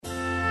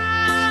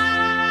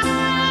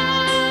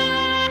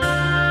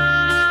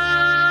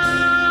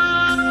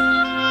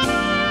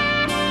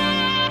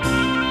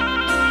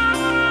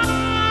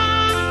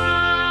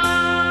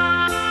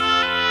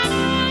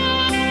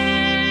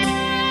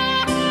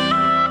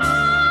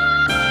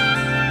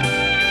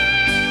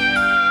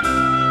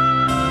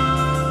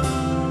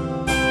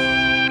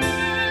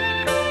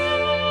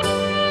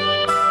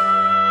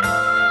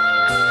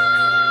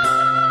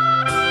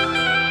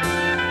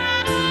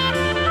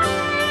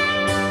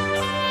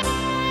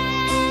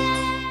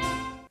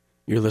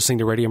You're listening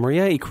to Radio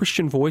Maria, a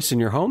Christian voice in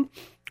your home.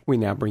 We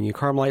now bring you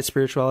Carmelite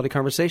Spirituality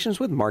Conversations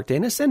with Mark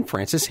Danis and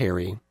Francis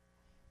Harry.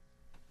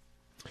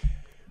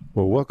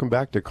 Well, welcome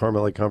back to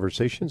Carmelite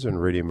Conversations on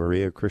Radio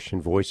Maria, a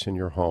Christian voice in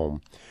your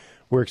home.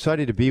 We're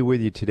excited to be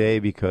with you today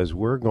because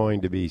we're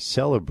going to be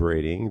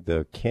celebrating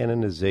the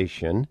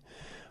canonization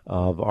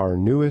of our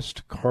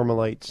newest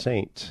Carmelite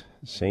saint,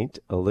 Saint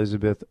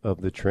Elizabeth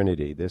of the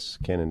Trinity. This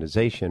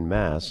canonization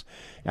Mass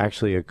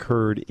actually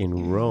occurred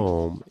in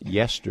Rome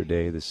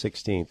yesterday, the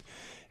 16th.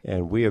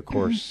 And we, of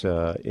course,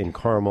 in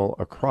Carmel,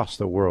 across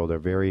the world, are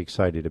very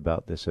excited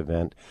about this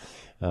event.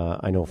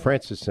 I know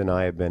Francis and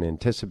I have been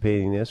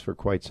anticipating this for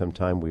quite some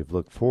time. We've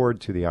looked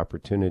forward to the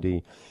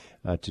opportunity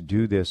to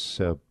do this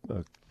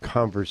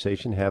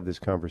conversation, have this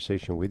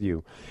conversation with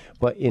you.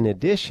 But in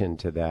addition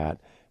to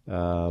that,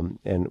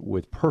 and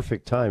with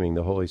perfect timing,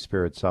 the Holy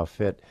Spirit saw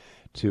fit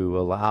to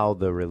allow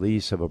the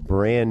release of a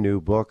brand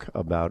new book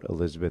about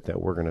Elizabeth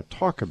that we're going to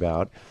talk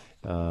about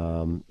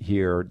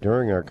here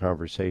during our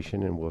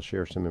conversation, and we'll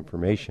share some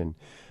information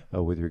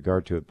with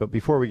regard to it. But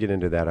before we get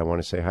into that, I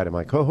want to say hi to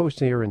my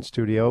co-host here in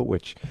studio,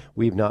 which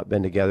we've not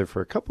been together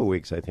for a couple of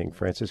weeks, I think.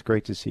 Francis,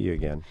 great to see you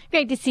again.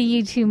 Great to see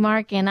you too,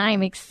 Mark, and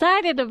I'm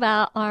excited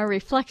about our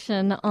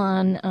reflection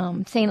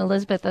on St.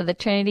 Elizabeth of the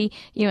Trinity.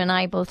 You and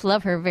I both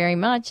love her very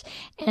much,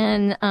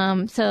 and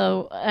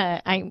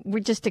we're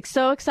just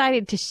so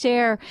excited to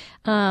share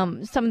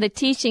some of the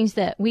teachings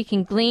that we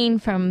can glean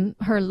from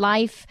her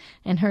life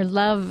and her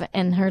love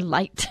and her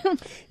light.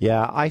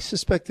 Yeah, I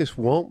suspect this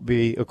won't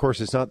be, of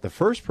course, it's not the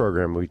first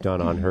program we've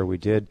done on her. We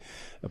did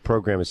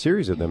a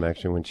series of them,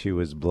 actually, when she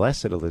was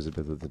Blessed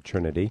Elizabeth of the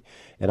Trinity.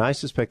 And I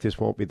suspect this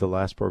won't be the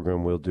last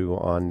program we'll do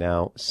on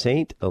now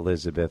Saint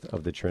Elizabeth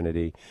of the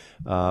Trinity.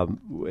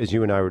 As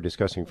you and I were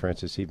discussing,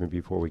 Francis, even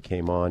before we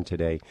came on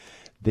today,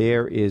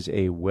 there is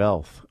a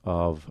wealth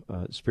of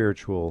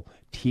spiritual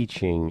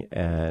teaching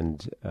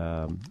and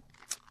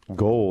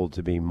gold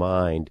to be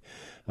mined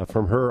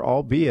from her,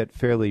 albeit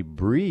fairly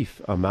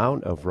brief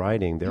amount of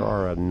writing. There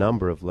are a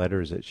number of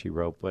letters that she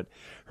wrote, but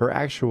her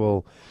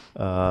actual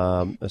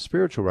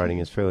spiritual writing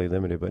is fairly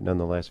limited, but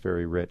nonetheless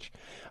very rich.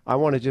 I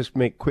want to just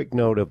make quick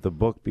note of the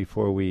book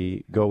before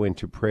we go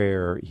into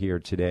prayer here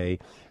today.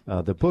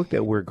 The book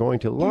that we're going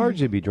to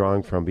largely be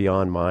drawing from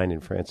beyond mine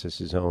and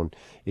Francis's own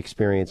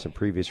experience and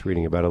previous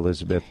reading about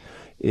Elizabeth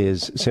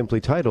is simply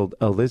titled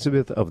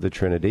Elizabeth of the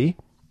Trinity,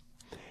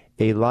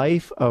 A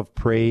Life of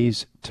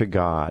Praise to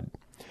God.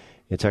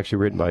 It's actually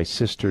written by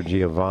Sister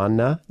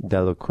Giovanna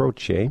della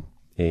Croce,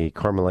 a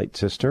Carmelite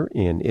sister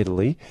in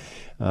Italy,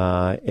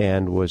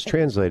 and was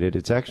translated.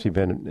 It's actually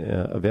been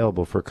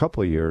available for a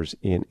couple of years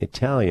in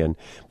Italian,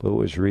 but it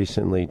was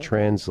recently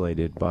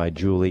translated by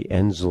Julie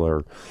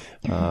Ensler,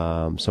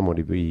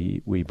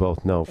 somebody we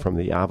both know from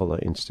the Avila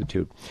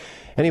Institute.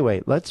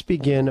 Anyway, let's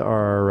begin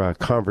our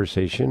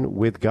conversation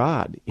with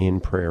God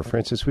in prayer.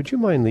 Francis, would you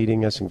mind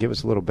leading us and give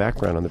us a little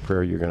background on the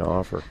prayer you're going to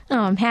offer? Oh,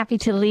 I'm happy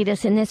to lead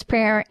us in this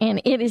prayer,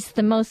 and it is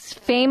the most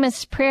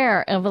famous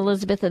prayer of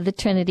Elizabeth of the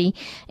Trinity,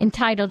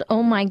 entitled,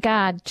 "Oh My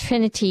God,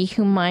 Trinity,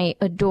 whom I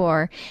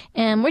adore."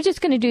 And we're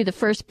just going to do the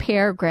first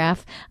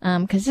paragraph,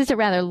 because it's a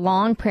rather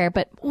long prayer,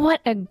 but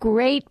what a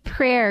great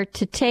prayer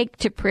to take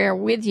to prayer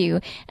with you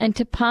and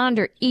to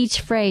ponder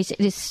each phrase. It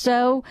is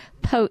so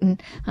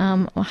potent.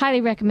 I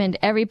highly recommend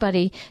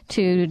everybody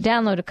to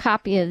download a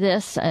copy of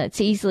this. It's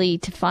easily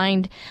to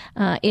find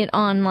it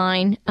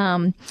online,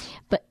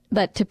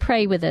 but to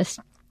pray with us.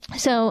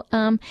 So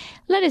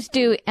let us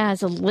do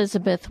as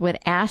Elizabeth would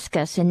ask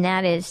us, and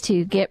that is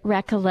to get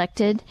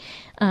recollected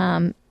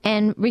and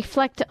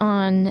reflect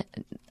on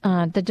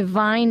the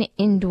divine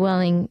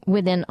indwelling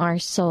within our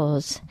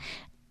souls.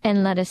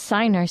 And let us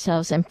sign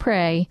ourselves and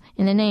pray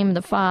in the name of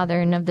the Father,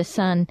 and of the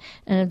Son,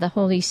 and of the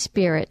Holy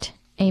Spirit.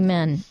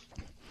 Amen.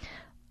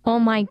 O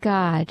my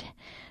God,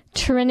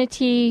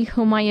 Trinity,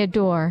 whom I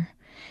adore,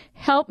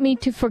 help me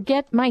to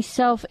forget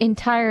myself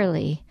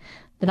entirely,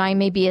 that I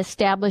may be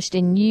established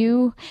in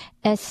you,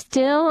 as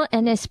still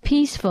and as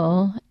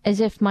peaceful as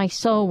if my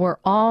soul were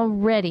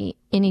already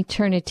in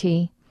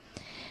eternity.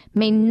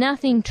 May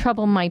nothing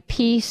trouble my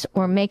peace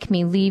or make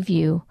me leave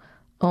you,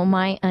 O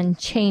my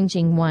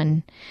unchanging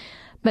one,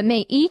 but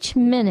may each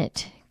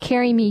minute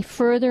carry me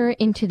further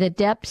into the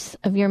depths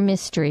of your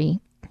mystery.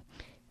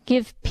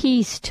 Give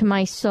peace to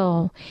my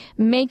soul.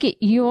 Make it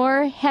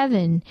your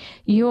heaven,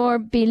 your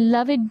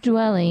beloved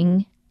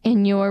dwelling,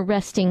 and your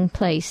resting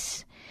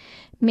place.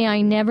 May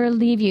I never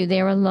leave you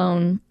there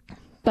alone,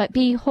 but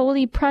be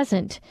wholly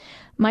present,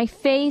 my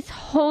faith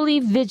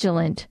wholly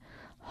vigilant,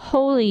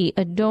 wholly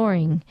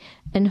adoring,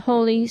 and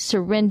wholly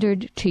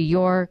surrendered to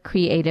your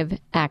creative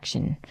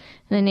action.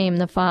 In the name of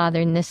the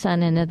Father, and the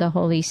Son, and of the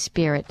Holy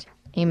Spirit.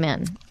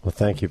 Amen. Well,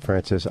 thank you,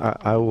 Francis.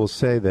 I will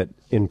say that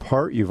in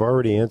part, you've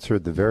already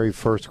answered the very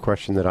first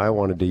question that I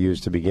wanted to use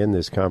to begin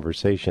this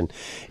conversation.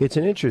 It's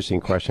an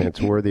interesting question.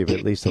 It's worthy of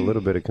at least a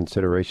little bit of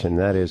consideration.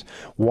 That is,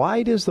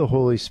 why does the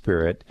Holy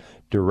Spirit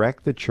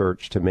direct the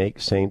church to make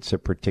saints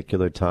at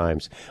particular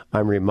times?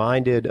 I'm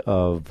reminded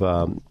of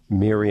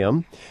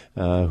Miriam,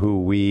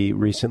 who we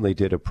recently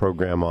did a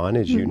program on,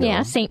 as you know.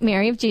 Yeah, Saint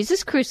Mary of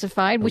Jesus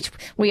Crucified, which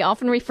we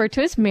often refer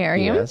to as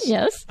Miriam.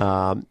 Yes.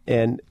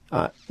 And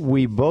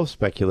we both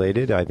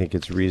speculated, I think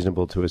it's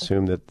reasonable to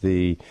assume that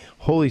the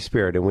Holy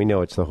Spirit, and we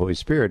know it's the Holy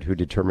Spirit who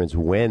determines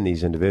when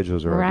these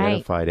individuals are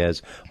identified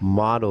as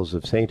models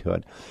of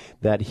sainthood,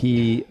 that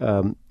he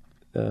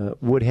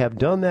would have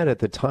done that at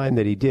the time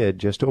that he did,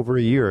 just over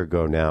a year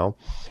ago now,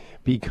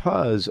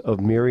 because of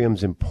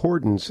Miriam's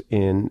importance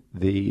in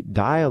the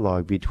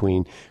dialogue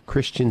between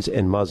Christians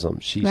and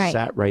Muslims. She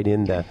sat right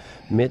in the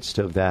midst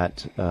of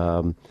that,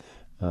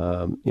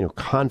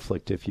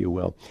 conflict, if you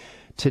will.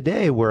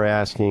 Today, we're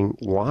asking,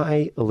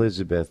 why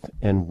Elizabeth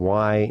and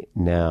why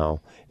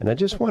now? And I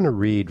just want to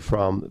read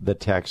from the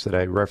text that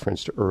I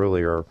referenced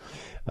earlier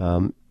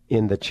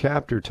in the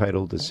chapter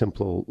titled The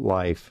Simple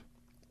Life.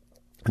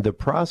 The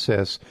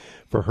process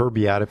for her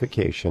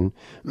beatification,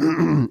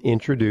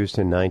 introduced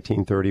in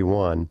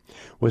 1931,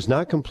 was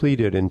not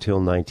completed until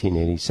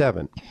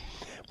 1987.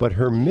 But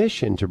her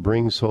mission to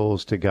bring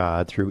souls to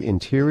God through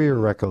interior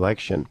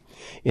recollection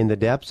in the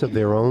depths of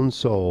their own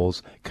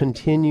souls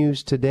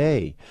continues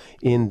today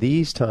in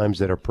these times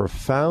that are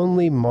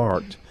profoundly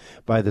marked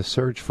by the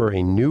search for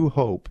a new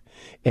hope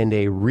and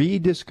a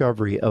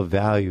rediscovery of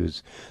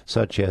values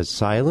such as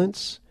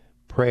silence,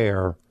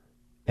 prayer,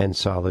 and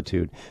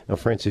solitude. Now,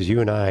 Francis,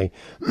 you and I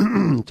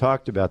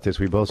talked about this.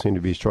 We both seem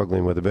to be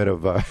struggling with a bit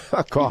of a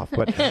cough,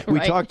 but we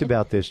talked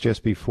about this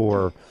just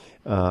before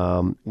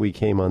we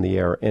came on the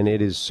air, and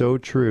it is so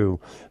true.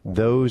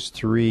 Those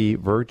three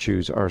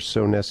virtues are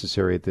so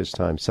necessary at this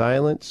time.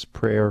 Silence,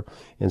 prayer,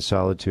 and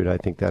solitude. I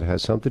think that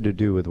has something to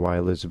do with why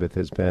Elizabeth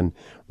has been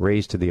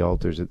raised to the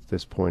altars at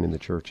this point in the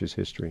church's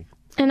history.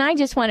 And I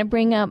just want to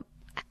bring up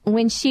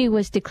when she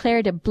was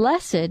declared a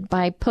blessed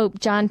by Pope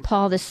John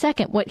Paul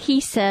II, what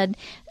he said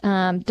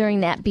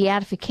during that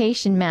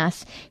beatification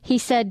mass. He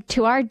said,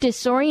 "To our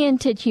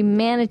disoriented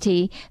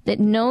humanity that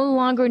no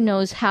longer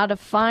knows how to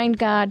find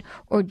God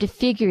or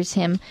disfigures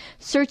him,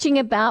 searching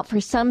about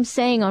for some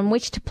saying on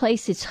which to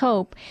place its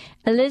hope,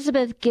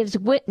 Elizabeth gives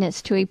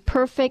witness to a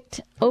perfect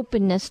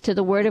openness to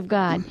the Word of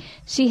God.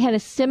 She had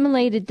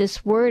assimilated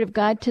this Word of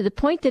God to the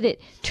point that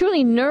it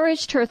truly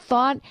nourished her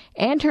thought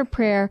and her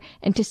prayer,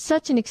 and to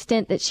such an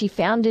extent that she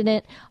found in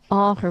it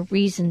all her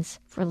reasons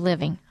for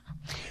living."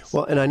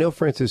 Well, and I know,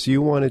 Francis,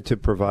 you wanted to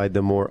provide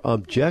the more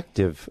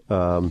objective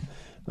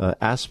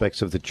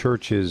aspects of the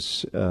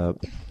Church's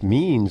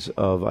means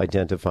of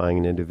identifying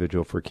an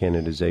individual for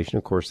canonization.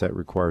 Of course, that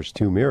requires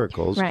two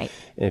miracles. Right.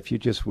 And if you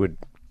just would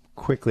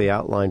quickly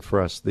outline for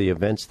us the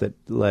events that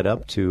led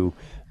up to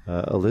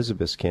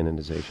Elizabeth's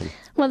canonization.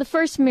 Well, the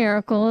first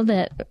miracle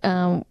that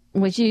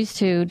was used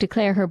to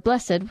declare her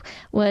blessed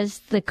was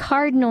the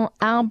Cardinal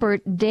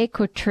Albert de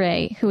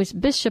Courtrai, who was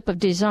Bishop of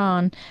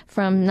Dijon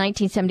from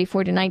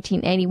 1974 to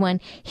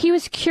 1981. He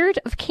was cured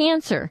of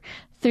cancer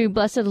through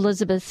Blessed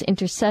Elizabeth's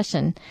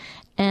intercession.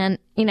 And,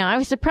 I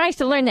was surprised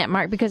to learn that,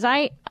 Mark, because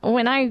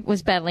when I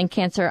was battling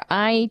cancer,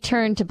 I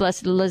turned to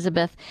Blessed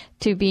Elizabeth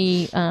to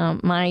be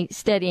my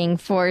steadying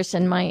force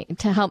and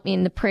to help me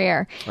in the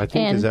prayer. I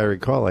think, as I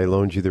recall, I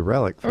loaned you the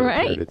relic for a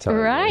period of time.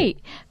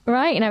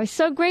 Right. And I was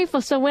so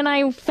grateful. So when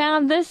I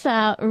found this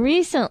out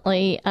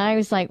recently, I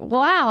was like,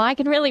 wow, I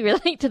can really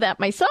relate to that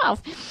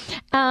myself.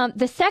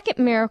 The second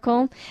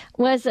miracle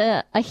was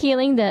a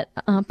healing that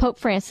Pope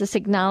Francis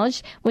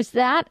acknowledged, was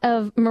that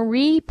of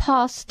Marie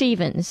Paul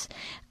Stevens.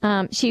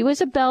 She was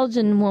a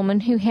Belgian woman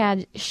who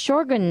had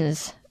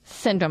Sjogren's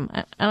syndrome.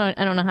 I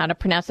don't know how to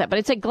pronounce that, but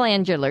it's a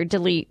glandular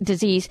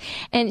disease.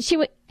 And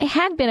she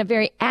had been a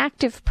very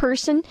active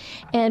person,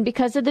 and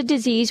because of the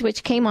disease,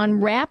 which came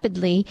on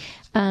rapidly,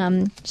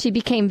 she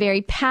became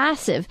very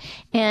passive.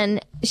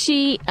 And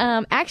she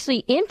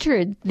actually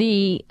entered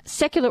the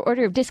Secular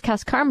Order of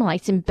Discalced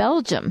Carmelites in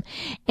Belgium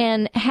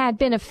and had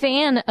been a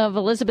fan of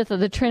Elizabeth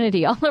of the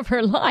Trinity all of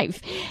her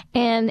life.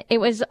 And it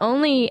was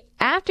only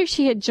after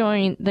she had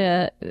joined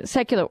the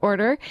Secular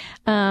Order,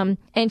 and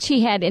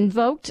she had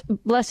invoked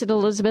Blessed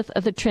Elizabeth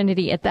of the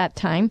Trinity at that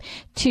time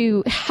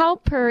to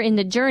help her in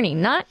the journey,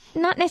 not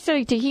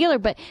necessarily to heal her,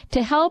 but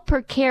to help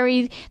her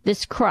carry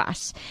this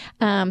cross.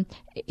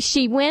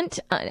 She went,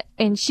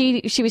 and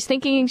she was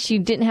thinking she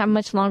didn't have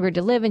much longer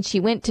to live, and she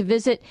went to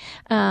visit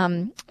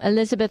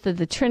Elizabeth of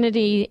the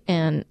Trinity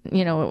and,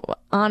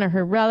 honor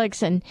her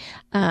relics. And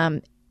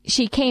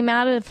she came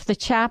out of the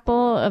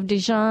chapel of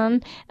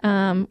Dijon,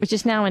 which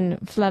is now in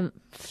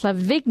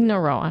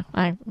Flavignaro.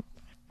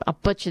 I'll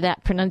butcher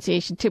that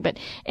pronunciation too. But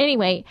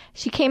anyway,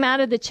 she came out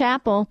of the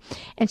chapel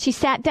and she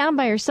sat down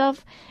by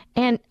herself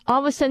And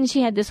all of a sudden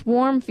she had this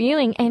warm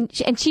feeling, and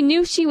she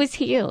knew she was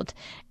healed.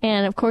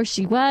 And of course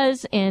she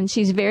was, and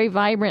she's very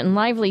vibrant and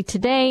lively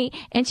today.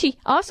 And she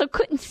also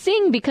couldn't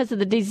sing because of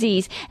the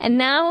disease. And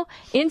now,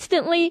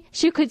 instantly,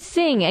 she could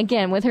sing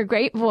again with her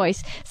great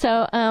voice.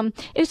 So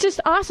it's just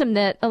awesome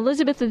that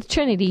Elizabeth of the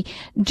Trinity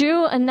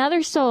drew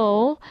another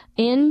soul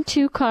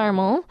into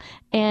Carmel.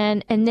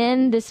 And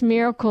then this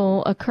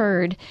miracle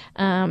occurred,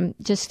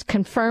 just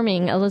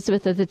confirming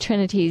Elizabeth of the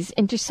Trinity's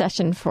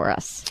intercession for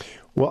us.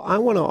 Well, I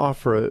want to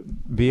offer,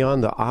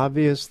 beyond the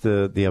obvious,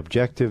 the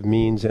objective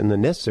means and the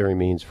necessary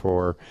means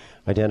for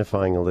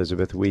identifying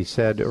Elizabeth. We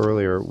said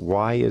earlier,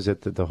 why is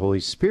it that the Holy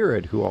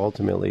Spirit, who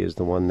ultimately is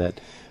the one that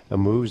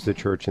moves the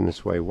church in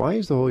this way, why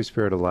is the Holy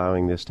Spirit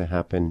allowing this to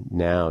happen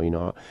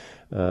now?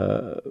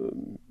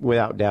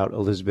 Without doubt,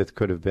 Elizabeth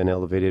could have been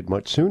elevated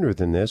much sooner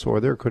than this, or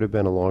there could have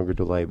been a longer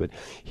delay. But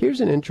here's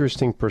an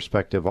interesting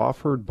perspective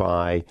offered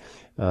by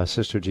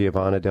Sister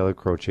Giovanna Della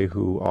Croce,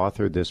 who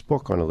authored this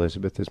book on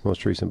Elizabeth, this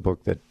most recent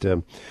book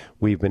that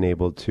we've been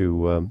able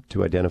to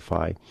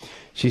identify.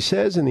 She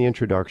says in the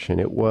introduction,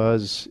 it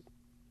was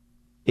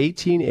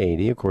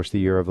 1880, of course, the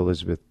year of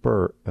Elizabeth's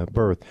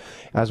birth,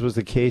 as was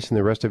the case in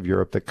the rest of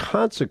Europe, the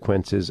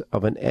consequences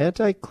of an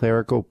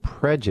anti-clerical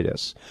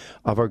prejudice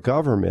of a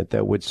government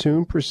that would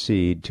soon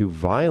proceed to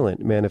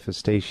violent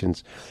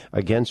manifestations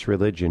against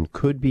religion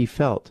could be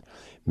felt.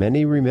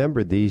 Many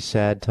remembered these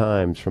sad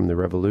times from the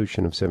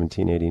Revolution of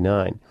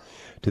 1789.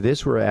 To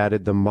this were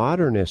added the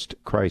modernist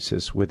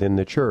crisis within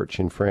the church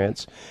in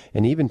France,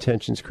 and even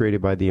tensions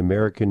created by the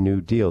American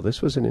New Deal.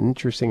 This was an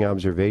interesting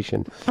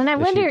observation and I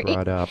wonder, she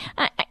brought up.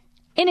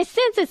 In a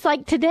sense, it's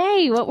like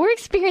today, what we're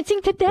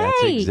experiencing today.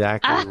 That's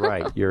exactly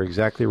right. You're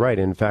exactly right.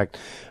 In fact,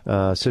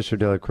 Sister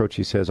Della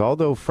Croce says,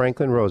 although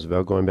Franklin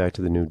Roosevelt, going back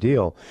to the New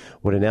Deal,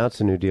 would announce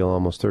the New Deal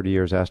almost 30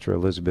 years after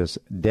Elizabeth's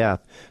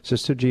death,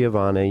 Sister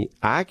Giovanna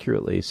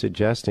accurately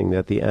suggesting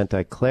that the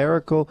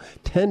anti-clerical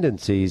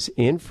tendencies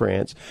in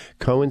France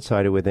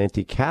coincided with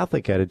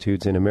anti-Catholic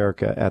attitudes in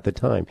America at the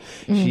time.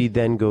 She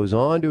then goes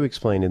on to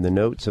explain in the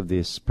notes of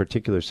this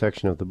particular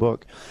section of the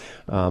book,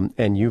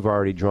 and you've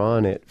already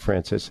drawn it,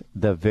 Francis,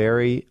 the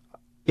very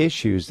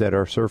issues that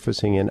are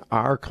surfacing in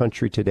our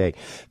country today.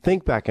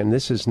 Think back, and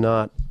this is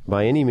not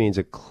by any means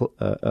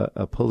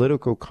a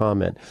political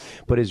comment,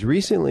 but as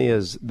recently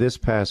as this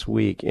past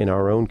week in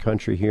our own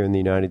country here in the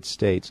United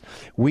States,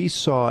 we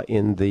saw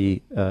in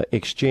the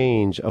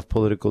exchange of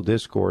political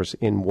discourse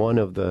in one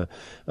of the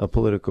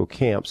political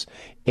camps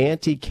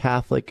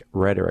anti-Catholic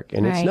rhetoric.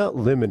 And it's not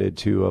limited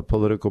to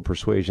political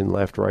persuasion,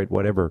 left, right,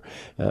 whatever.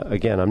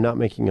 Again, I'm not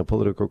making a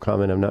political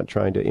comment. I'm not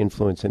trying to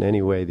influence in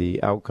any way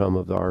the outcome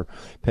of our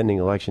pending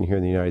election here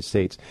in the United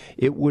States.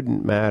 It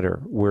wouldn't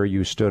matter where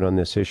you stood on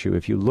this issue.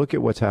 If you look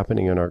at what's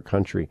happening in our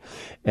country,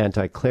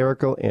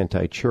 anti-clerical,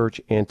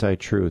 anti-church,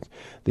 anti-truth,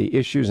 the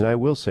issues, and I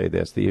will say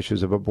this, the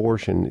issues of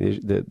abortion,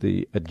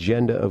 the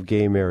agenda of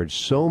gay marriage,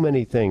 so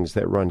many things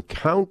that run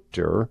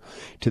counter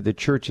to the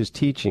church's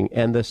teaching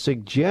and the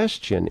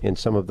suggestion in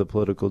some of the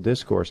political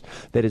discourse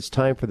that it's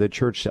time for the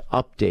church to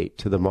update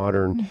to the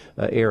modern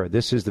era.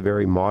 This is the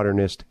very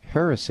modernist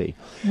heresy.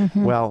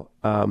 Well,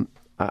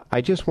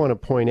 I just want to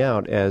point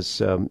out,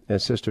 as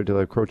Sister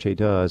Della Croce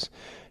does,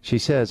 she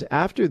says,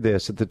 after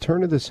this, at the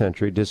turn of the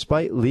century,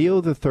 despite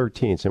Leo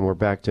XIII, and we're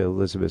back to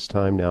Elizabeth's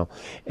time now,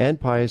 and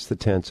Pius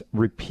X's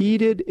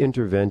repeated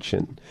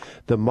intervention,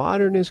 the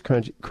modernist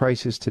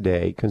crisis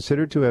today,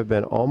 considered to have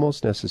been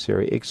almost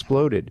necessary,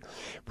 exploded.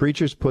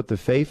 Preachers put the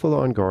faithful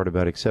on guard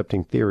about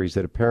accepting theories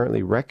that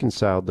apparently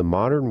reconciled the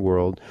modern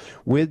world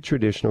with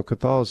traditional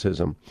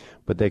Catholicism,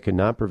 but they could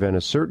not prevent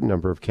a certain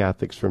number of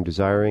Catholics from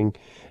desiring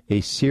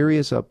a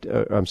serious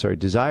updating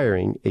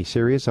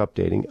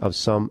of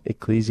some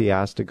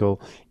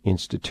ecclesiastical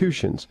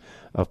institutions,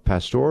 of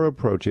pastoral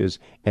approaches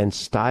and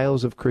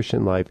styles of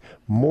Christian life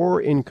more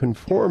in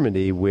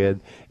conformity with,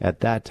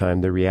 at that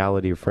time, the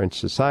reality of French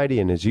society.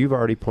 And as you've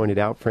already pointed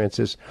out,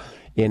 Francis,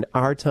 in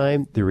our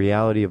time, the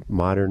reality of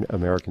modern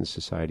American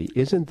society.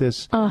 Isn't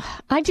this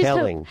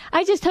telling?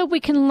 I just hope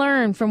we can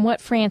learn from what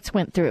France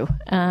went through.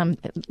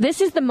 This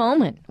is the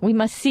moment. We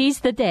must seize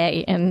the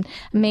day, and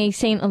may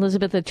St.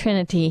 Elizabeth of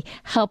Trinity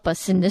help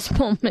us in this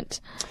moment.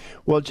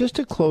 Well, just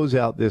to close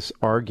out this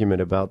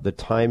argument about the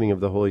timing of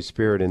the Holy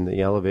Spirit and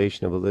the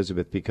elevation of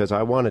Elizabeth, because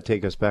I want to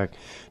take us back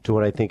to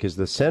what I think is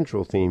the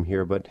central theme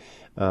here, but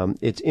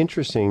it's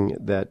interesting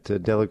that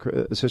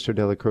Sister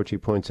Della Croce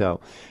points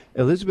out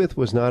Elizabeth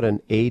was not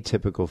an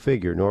atypical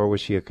figure, nor was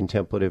she a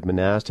contemplative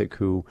monastic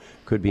who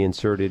could be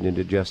inserted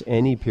into just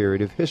any period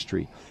of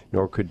history,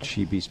 nor could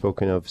she be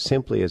spoken of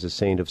simply as a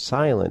saint of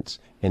silence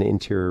and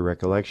interior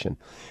recollection.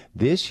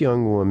 This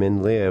young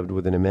woman lived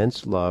with an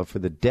immense love for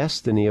the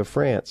destiny of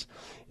France.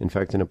 In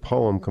fact, in a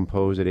poem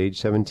composed at age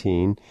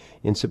 17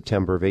 in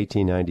September of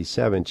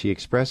 1897, she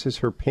expresses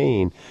her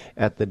pain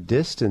at the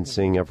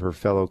distancing of her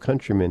fellow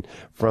countrymen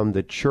from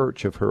the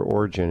church of her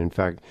origin. In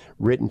fact,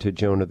 written to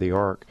Joan of the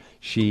Arc,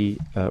 she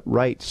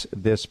writes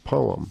this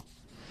poem.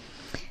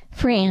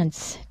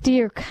 France,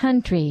 dear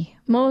country,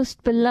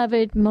 most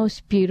beloved,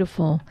 most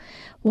beautiful.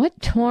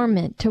 What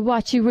torment to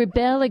watch you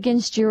rebel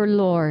against your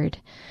Lord.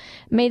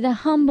 May the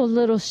humble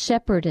little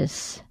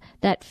shepherdess,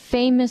 that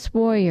famous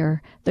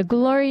warrior, the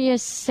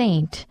glorious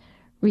saint,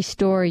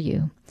 restore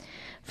you.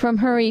 From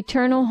her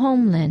eternal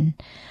homeland,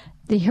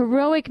 the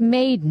heroic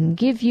maiden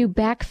give you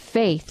back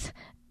faith,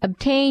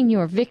 obtain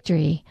your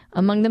victory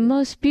among the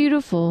most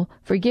beautiful,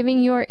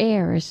 forgiving your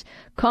errors,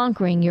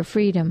 conquering your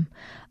freedom.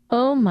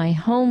 O my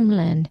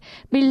homeland,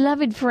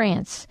 beloved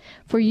France,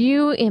 for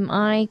you am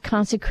I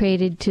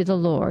consecrated to the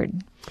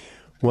Lord.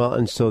 Well,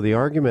 and so the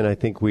argument I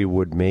think we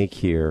would make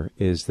here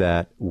is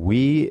that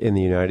we in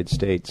the United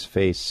States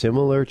face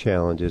similar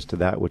challenges to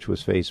that which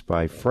was faced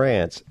by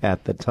France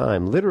at the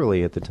time,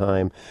 literally at the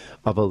time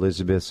of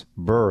Elizabeth's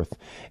birth.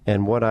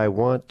 And what I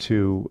want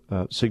to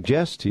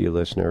suggest to you,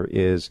 listener,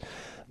 is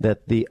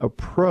that the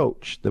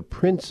approach, the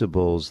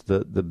principles,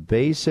 the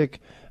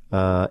basic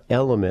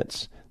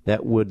elements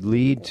that would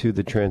lead to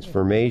the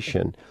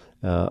transformation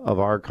of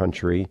our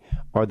country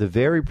are the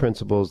very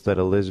principles that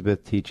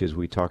Elizabeth teaches.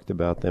 We talked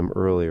about them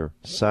earlier.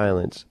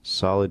 Silence,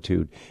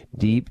 solitude,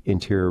 deep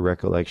interior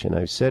recollection.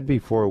 I've said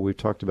before, we've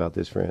talked about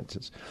this,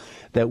 Francis,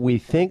 that we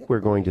think we're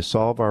going to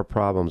solve our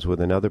problems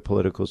with another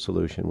political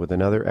solution, with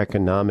another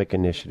economic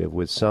initiative,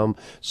 with some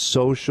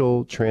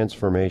social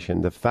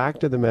transformation. The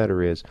fact of the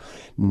matter is,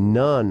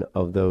 none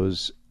of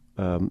those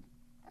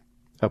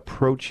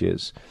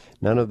approaches,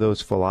 none of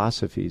those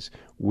philosophies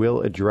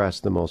will address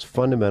the most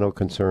fundamental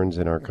concerns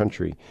in our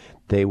country.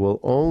 They will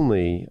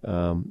only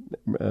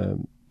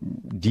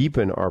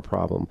deepen our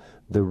problem.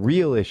 The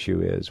real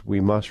issue is we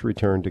must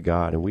return to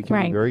God, and we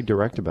can be very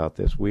direct about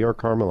this. We are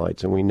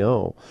Carmelites, and we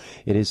know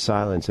it is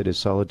silence, it is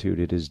solitude,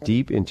 it is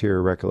deep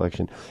interior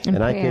recollection.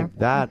 And I think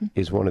that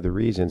is one of the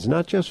reasons,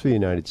 not just for the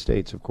United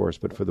States, of course,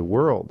 but for the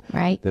world,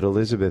 that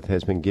Elizabeth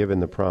has been given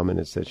the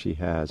prominence that she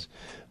has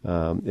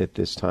at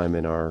this time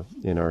in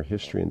our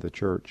history in the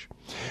church.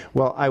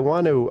 Well, I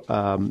want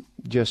to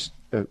just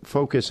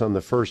focus on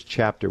the first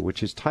chapter,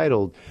 which is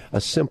titled A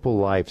Simple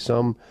Life.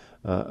 Some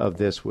of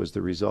this was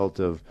the result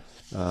of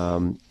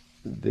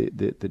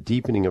the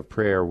deepening of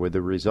prayer, were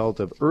the result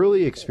of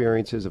early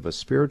experiences of a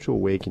spiritual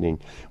awakening,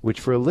 which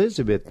for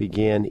Elizabeth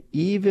began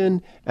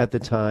even at the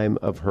time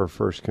of her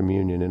first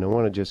communion. And I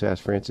want to just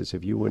ask Francis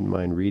if you wouldn't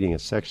mind reading a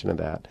section of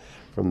that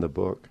from the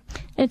book.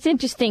 It's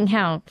interesting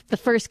how the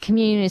first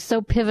communion is so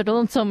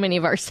pivotal in so many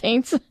of our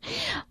saints.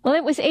 Well,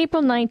 it was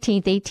April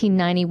 19th,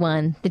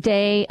 1891, the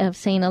day of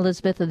St.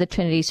 Elizabeth of the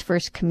Trinity's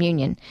first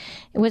communion.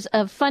 It was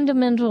of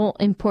fundamental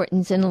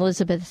importance in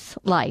Elizabeth's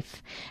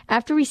life.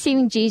 After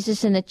receiving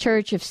Jesus in the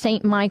church of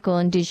St. Michael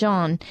in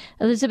Dijon,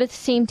 Elizabeth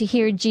seemed to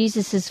hear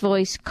Jesus'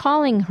 voice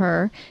calling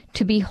her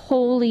to be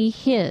wholly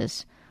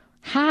his.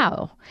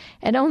 How?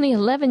 At only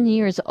 11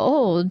 years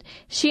old,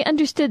 she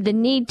understood the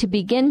need to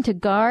begin to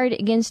guard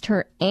against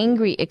her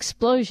angry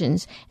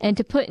explosions and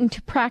to put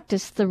into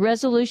practice the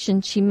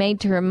resolution she made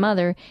to her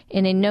mother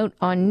in a note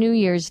on New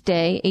Year's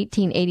Day,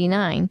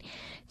 1889.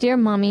 Dear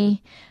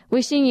Mommy,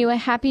 wishing you a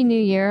happy New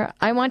Year.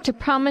 I want to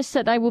promise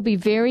that I will be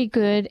very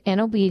good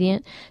and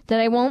obedient, that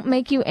I won't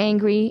make you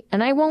angry,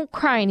 and I won't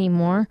cry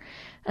anymore,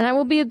 and I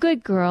will be a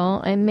good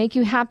girl and make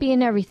you happy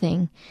in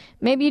everything.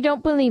 Maybe you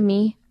don't believe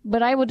me,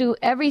 but I will do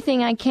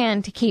everything I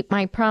can to keep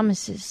my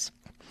promises.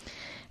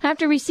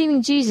 After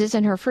receiving Jesus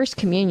in her first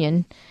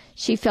communion,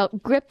 she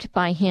felt gripped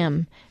by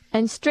him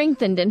and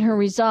strengthened in her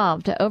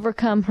resolve to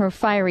overcome her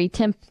fiery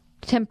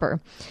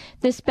temper.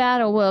 This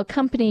battle will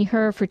accompany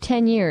her for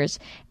 10 years,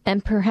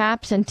 and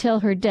perhaps until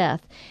her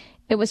death.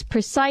 It was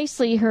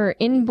precisely her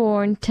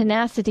inborn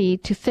tenacity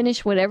to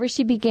finish whatever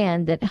she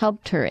began that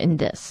helped her in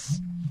this.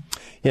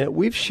 Yeah,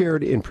 we've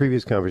shared in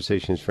previous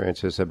conversations,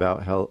 Francis,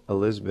 about how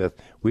Elizabeth,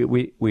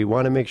 we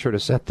want to make sure to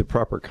set the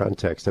proper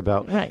context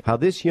about how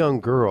this young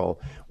girl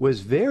was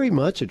very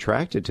much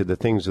attracted to the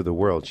things of the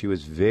world. She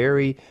was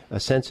very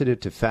sensitive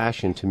to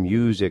fashion, to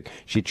music.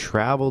 She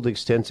traveled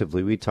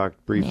extensively. We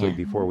talked briefly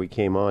before we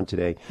came on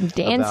today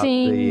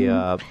dancing,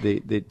 about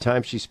the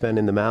time she spent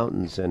in the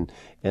mountains and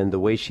the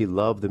way she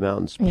loved the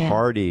mountains,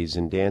 parties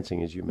and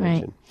dancing, as you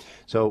mentioned.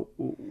 So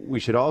we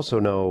should also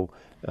know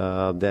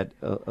that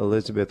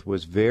Elizabeth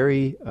was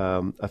very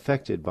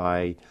affected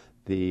by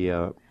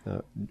the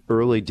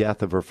early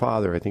death of her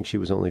father. I think she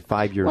was only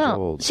 5 years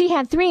old. She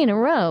had 3 in a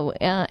row.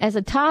 As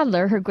a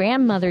toddler, her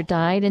grandmother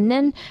died, and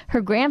then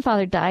her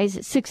grandfather dies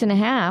at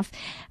 6.5,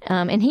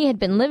 and he had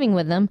been living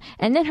with them.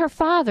 And then her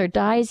father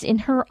dies in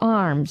her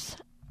arms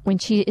when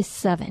she is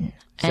 7.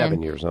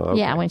 7 years old. Okay.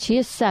 Yeah, when she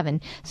is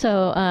 7.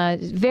 So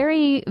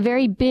very,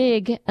 very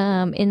big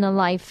in the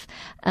life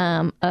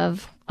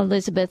of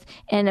Elizabeth.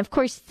 And of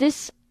course,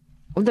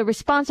 the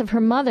response of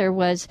her mother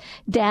was,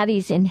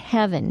 "Daddy's in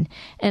heaven."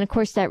 And of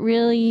course, that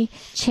really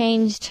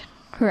changed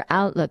her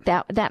outlook.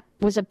 That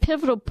was a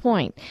pivotal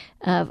point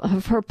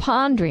of her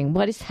pondering,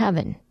 what is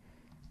heaven?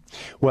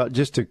 Well,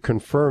 just to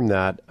confirm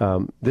that,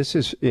 this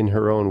is in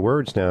her own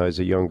words now as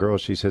a young girl.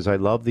 She says, I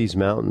love these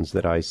mountains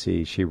that I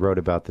see. She wrote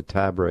about the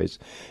Tabres,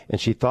 and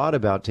she thought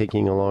about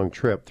taking a long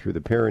trip through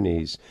the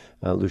Pyrenees,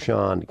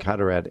 Luchon,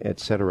 Cataract,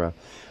 etc.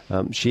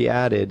 She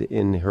added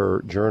in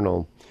her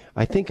journal,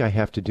 I think I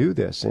have to do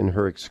this. In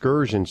her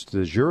excursions to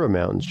the Jura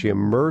Mountains, she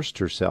immersed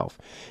herself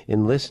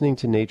in listening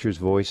to nature's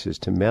voices,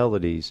 to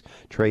melodies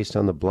traced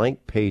on the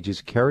blank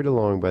pages, carried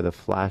along by the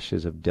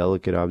flashes of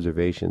delicate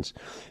observations.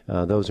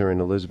 Those are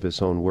in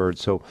Elizabeth's own words.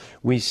 So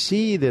we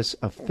see this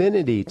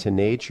affinity to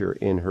nature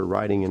in her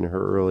writing and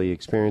her early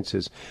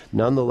experiences.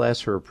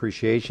 Nonetheless, her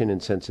appreciation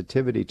and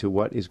sensitivity to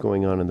what is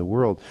going on in the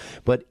world.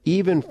 But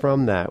even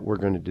from that, we're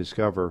going to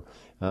discover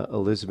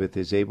Elizabeth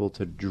is able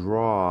to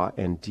draw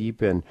and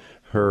deepen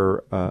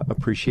her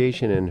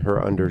appreciation and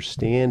her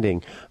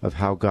understanding of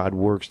how God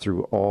works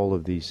through all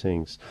of these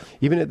things.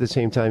 Even at the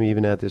same time,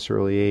 even at this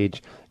early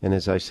age, and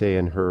as I say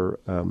in her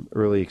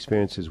early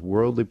experiences,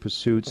 worldly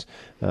pursuits,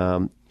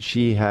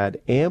 she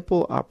had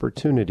ample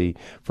opportunity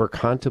for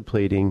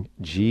contemplating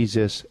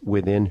Jesus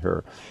within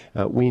her.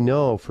 We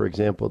know, for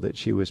example, that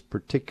she was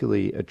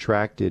particularly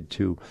attracted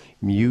to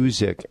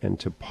music and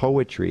to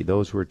poetry.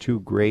 Those were two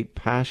great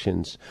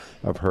passions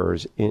of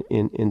hers,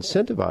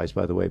 incentivized,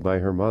 by the way, by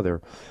her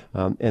mother.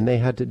 And they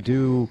had to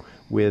do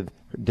with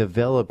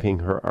developing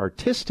her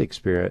artistic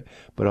spirit,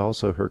 but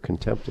also her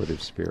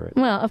contemplative spirit.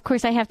 Well, of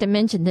course, I have to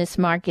mention this,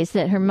 Mark, is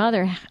that her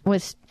mother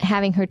was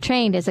having her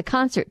trained as a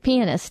concert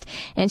pianist,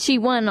 and she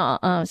won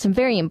some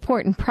very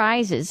important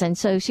prizes, and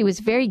so she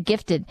was very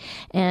gifted.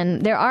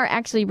 And there are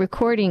actually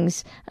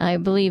recordings, I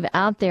believe,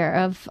 out there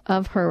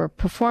of her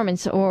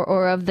performance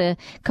or of the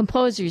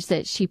composers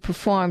that she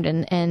performed,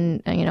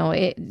 and you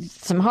know,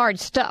 some hard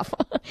stuff.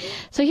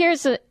 So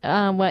here's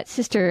what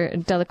Sister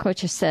Della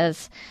Croce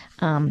says.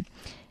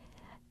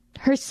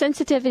 Her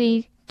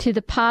sensitivity to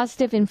the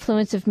positive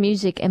influence of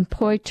music and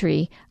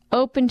poetry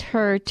opened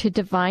her to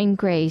divine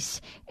grace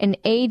and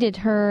aided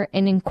her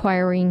in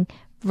acquiring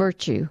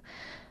virtue,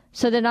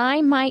 so that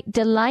I might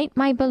delight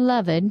my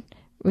beloved,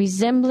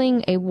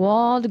 resembling a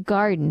walled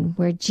garden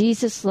where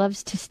Jesus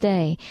loves to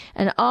stay,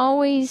 and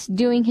always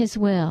doing his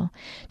will.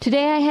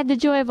 Today I had the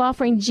joy of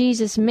offering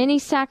Jesus many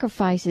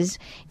sacrifices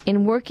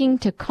in working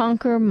to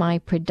conquer my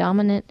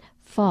predominant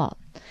fault.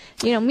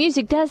 You know,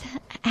 music does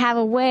have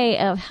a way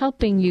of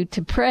helping you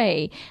to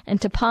pray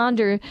and to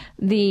ponder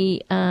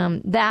the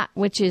that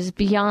which is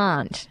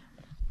beyond.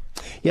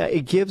 Yeah,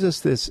 it gives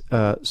us this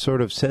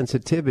sort of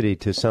sensitivity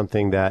to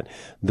something that,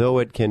 though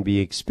it can be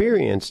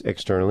experienced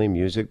externally,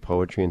 music,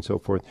 poetry, and so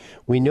forth,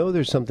 we know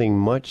there's something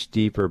much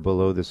deeper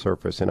below the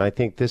surface. And I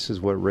think this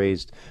is what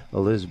raised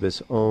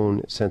Elizabeth's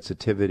own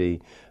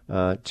sensitivity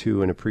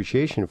to an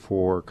appreciation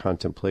for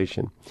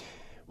contemplation.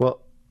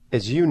 Well,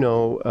 as you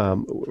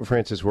know,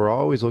 Francis, we're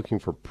always looking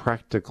for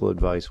practical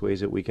advice, ways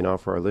that we can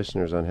offer our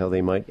listeners on how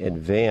they might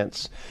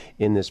advance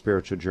in this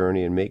spiritual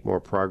journey and make more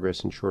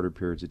progress in shorter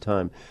periods of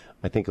time.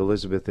 I think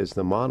Elizabeth is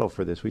the model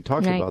for this. We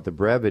talked about the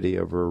brevity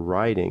of her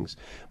writings,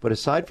 but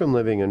aside from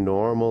living a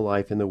normal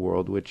life in the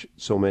world, which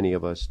so many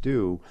of us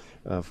do,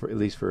 for at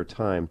least for a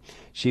time,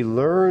 she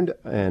learned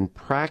and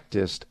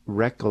practiced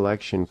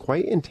recollection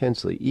quite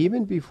intensely.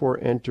 Even before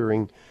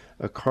entering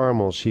a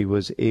Carmel, she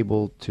was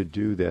able to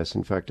do this.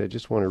 In fact, I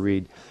just want to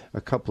read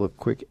a couple of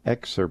quick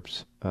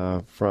excerpts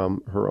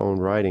from her own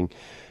writing.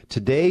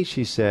 Today,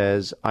 she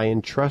says, I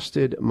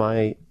entrusted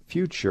my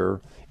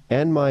future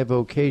and my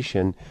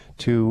vocation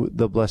to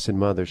the Blessed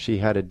Mother. She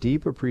had a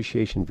deep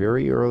appreciation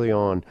very early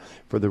on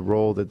for the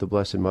role that the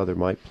Blessed Mother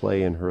might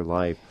play in her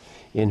life.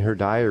 In her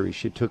diary,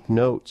 she took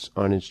notes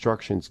on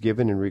instructions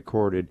given and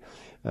recorded,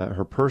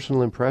 her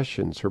personal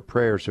impressions, her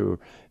prayers, her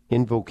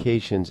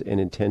invocations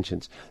and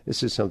intentions.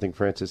 This is something,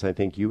 Francis, I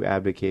think you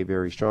advocate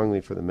very strongly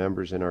for the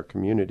members in our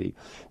community,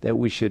 that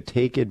we should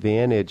take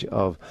advantage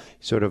of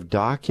sort of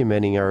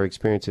documenting our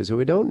experiences. So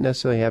we don't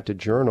necessarily have to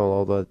journal,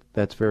 although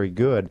that's very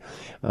good,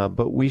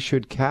 but we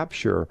should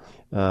capture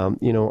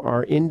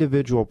our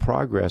individual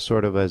progress,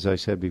 sort of, as I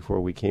said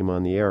before we came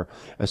on the air,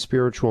 a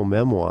spiritual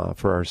memoir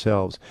for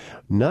ourselves,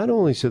 not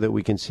only so that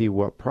we can see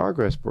what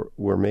progress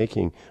we're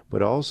making,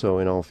 but also,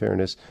 in all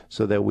fairness,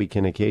 so that we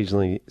can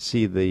occasionally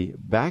see the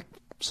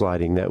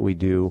backsliding that we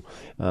do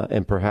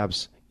and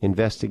perhaps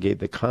investigate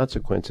the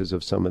consequences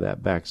of some of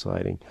that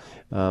backsliding.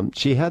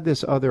 She had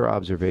this other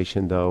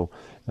observation, though,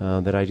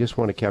 that I just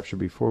want to capture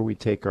before we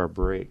take our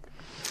break.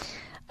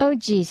 Oh,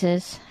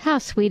 Jesus, how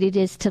sweet it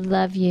is to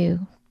love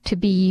you, to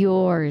be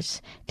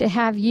yours, to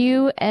have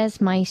you as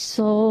my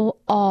sole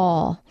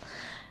all.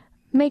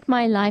 Make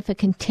my life a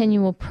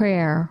continual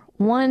prayer,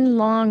 one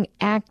long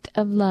act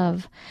of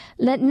love.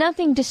 Let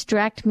nothing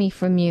distract me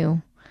from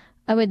you.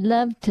 I would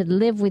love to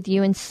live with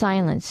you in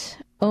silence,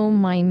 oh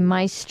my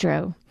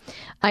maestro.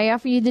 I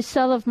offer you the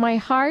cell of my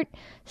heart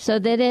so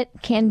that it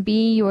can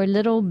be your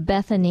little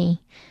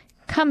Bethany.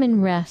 Come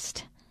and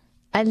rest.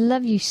 I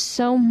love you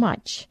so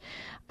much.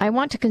 I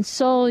want to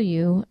console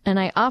you, and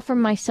I offer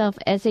myself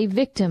as a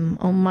victim,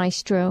 O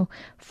Maestro,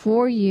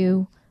 for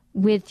you,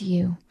 with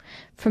you.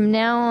 From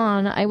now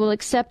on, I will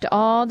accept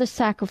all the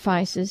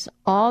sacrifices,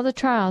 all the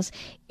trials,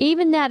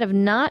 even that of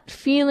not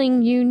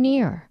feeling you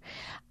near.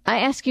 I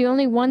ask you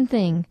only one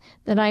thing,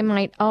 that I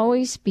might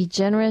always be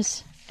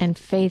generous and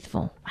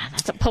faithful. Wow,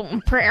 that's a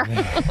potent prayer.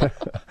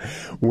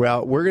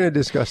 Well, we're going to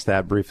discuss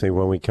that briefly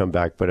when we come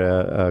back, but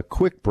a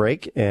quick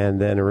break and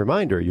then a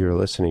reminder, you're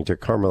listening to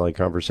Carmelite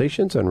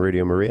Conversations on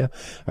Radio Maria,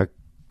 a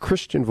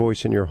Christian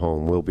voice in your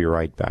home. We'll be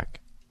right back.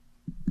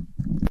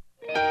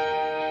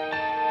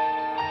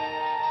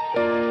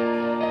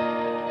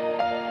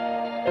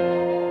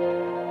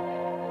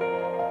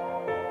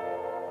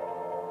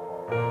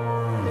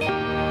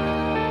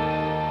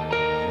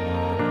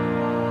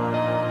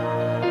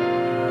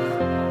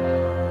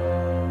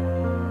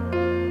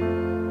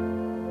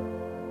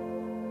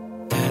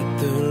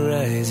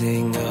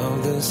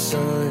 Of the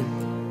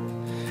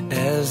sun,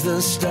 as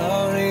the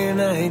starry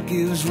night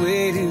gives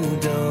way to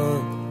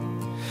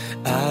dawn,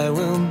 I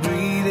will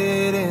breathe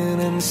it in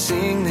and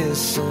sing this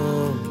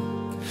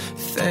song.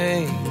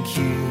 Thank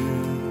you.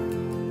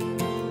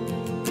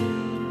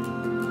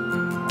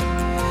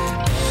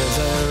 As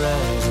I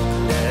rise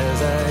and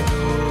as I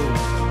go,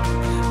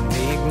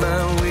 make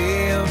my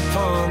way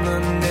upon the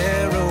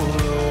narrow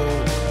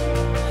road.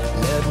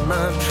 Let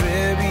my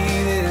prayer be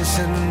this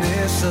and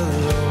this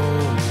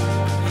alone.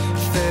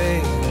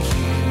 Thank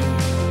you.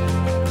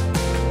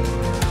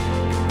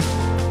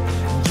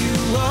 You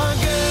are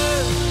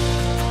good,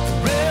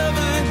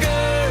 forever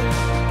good.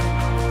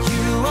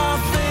 You are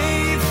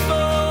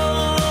faithful,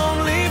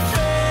 only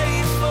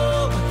faithful.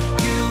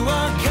 You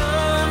are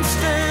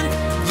constant,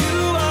 you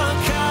are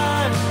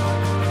kind,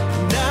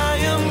 and I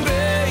am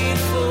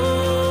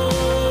grateful.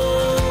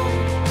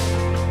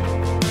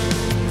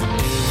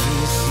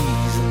 Every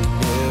season,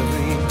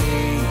 every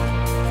day,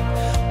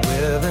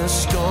 whether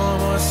storm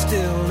or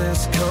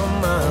stillness come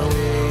my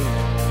way,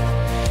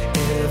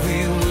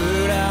 every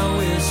word I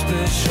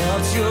whisper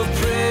shouts your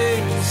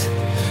praise.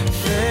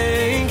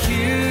 Thank you.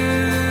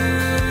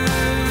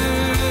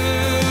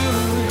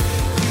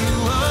 You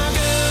are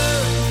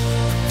good,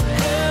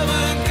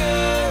 forever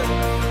good.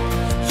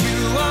 You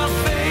are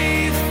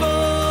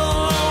faithful,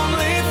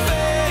 only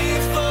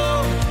faithful.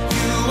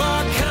 You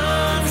are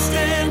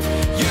constant,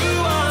 you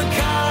are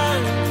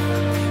kind,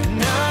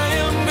 and I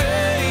am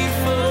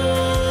grateful.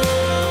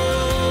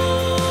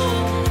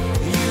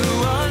 You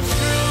are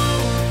true,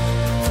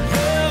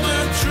 forever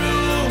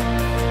true.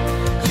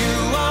 You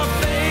are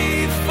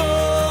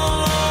faithful,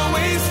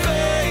 always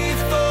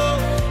faithful.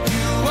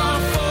 You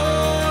are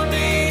for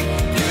me,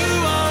 you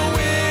are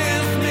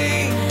with me.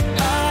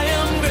 I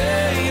am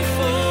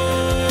grateful.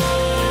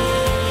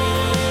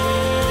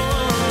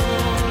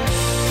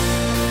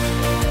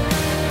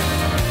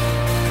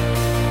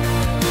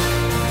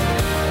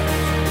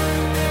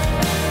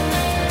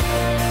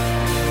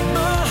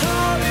 My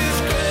heart is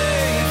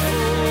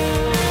grateful.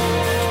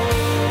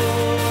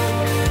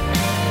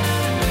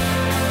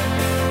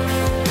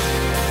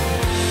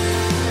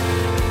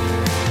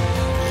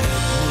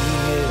 Let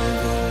me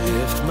ever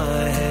lift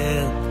my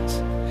hands,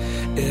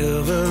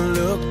 ever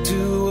look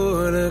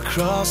toward a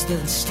cross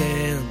that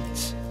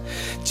stands.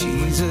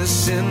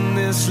 Jesus in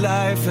this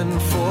life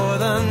and for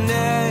the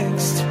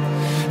next.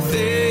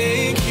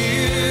 Thank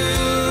you,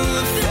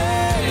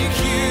 thank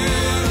you.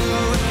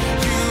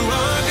 You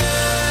are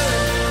good,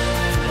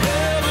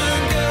 forever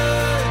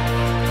good.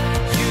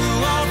 You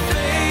are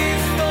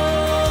faithful,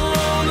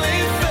 only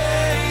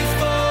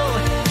faithful.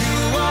 You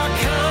are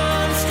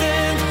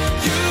constant,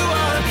 you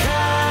are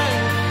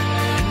kind,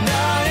 and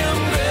I am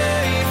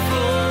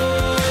grateful.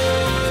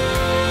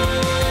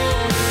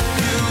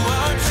 You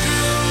are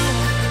true,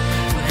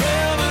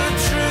 forever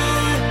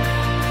true.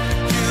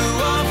 You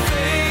are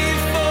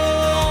faithful,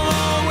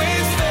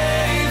 always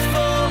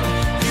faithful.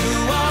 You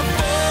are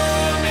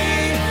for me,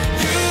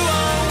 you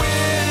are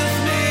with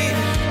me.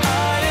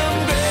 I am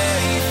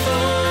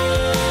grateful.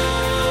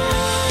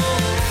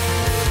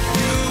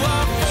 You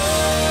are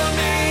for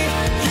me,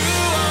 you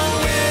are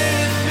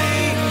with me.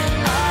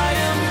 I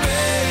am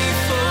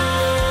grateful.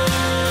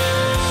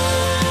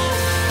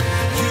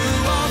 You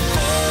are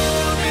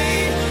for me,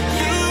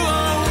 you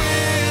are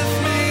with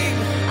me.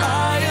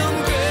 I am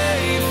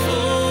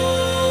grateful.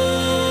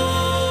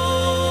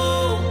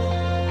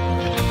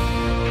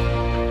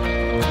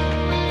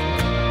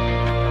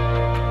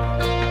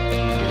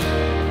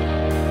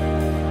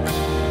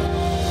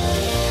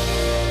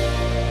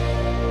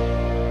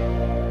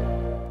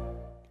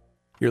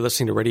 You're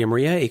listening to Radio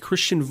Maria, a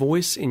Christian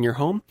voice in your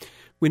home.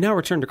 We now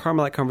return to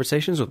Carmelite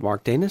Conversations with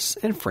Mark Danis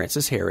and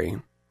Francis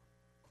Harry.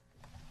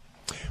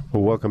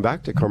 Well, welcome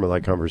back to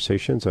Carmelite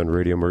Conversations on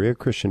Radio Maria,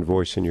 Christian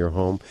voice in your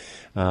home.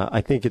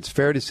 I think it's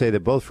fair to say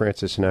that both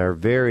Francis and I are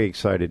very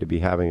excited to be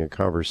having a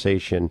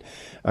conversation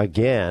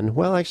again,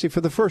 well, actually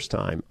for the first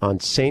time, on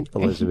Saint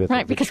Elizabeth.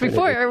 Right, because Trinity.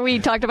 before we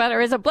talked about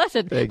her as a blessed.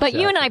 Exactly. But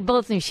you and I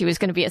both knew she was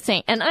going to be a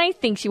saint, and I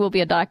think she will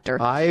be a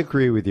doctor. I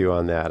agree with you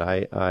on that.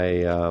 I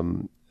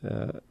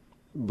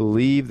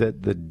believe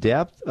that the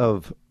depth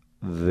of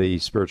the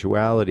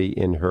spirituality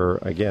in her,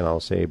 again, I'll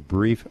say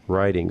brief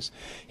writings,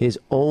 is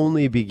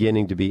only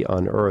beginning to be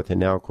unearthed. And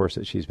now, of course,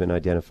 that she's been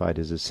identified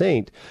as a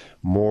saint,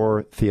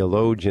 more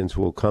theologians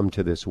will come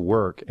to this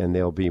work, and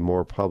there'll be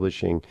more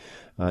publishing,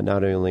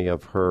 not only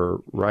of her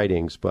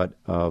writings, but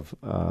of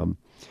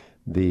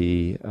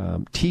the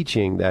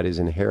teaching that is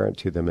inherent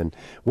to them. And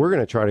we're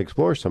going to try to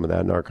explore some of that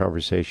in our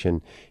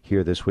conversation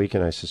here this week,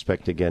 and I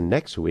suspect again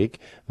next week,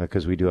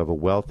 because we do have a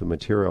wealth of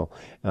material.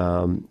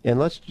 And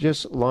let's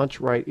just launch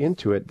right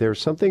into it. There's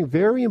something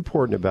very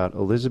important about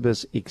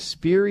Elizabeth's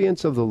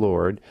experience of the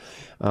Lord,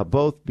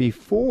 both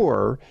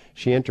before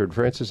she entered.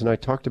 Francis and I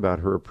talked about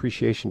her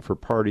appreciation for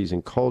parties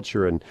and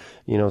culture and,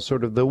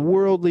 sort of the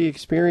worldly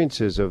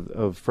experiences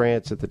of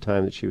France at the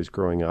time that she was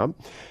growing up,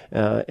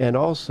 and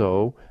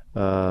also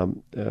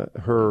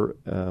her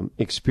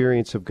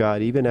experience of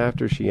God even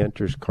after she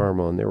enters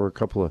Carmel. And there were a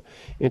couple of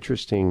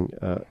interesting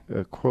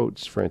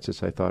quotes,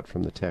 Francis, I thought,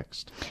 from the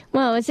text.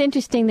 Well, it's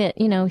interesting that,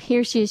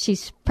 here she is,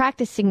 she's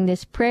practicing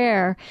this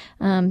prayer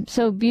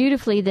so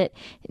beautifully that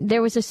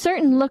there was a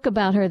certain look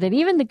about her that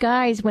even the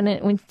guys,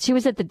 when she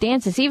was at the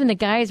dances, even the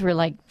guys were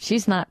like,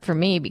 she's not for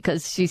me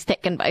because she's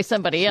taken by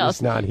somebody else.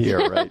 She's not here,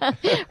 right?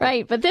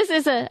 Right. But this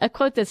is a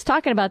quote that's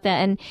talking about that.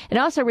 And it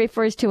also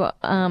refers to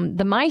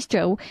the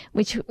maestro,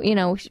 which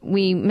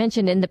we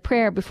mentioned in the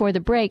prayer before the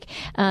break.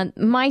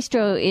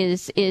 Maestro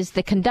is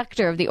the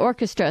conductor of the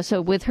orchestra.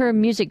 So with her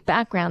music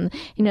background,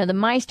 the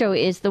maestro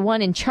is the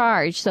one in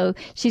charge. So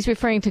she's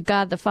referring to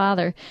God the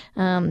Father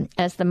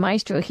as the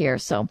maestro here.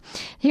 So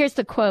here's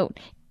the quote.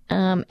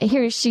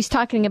 Here she's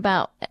talking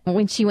about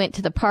when she went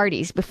to the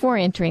parties before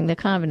entering the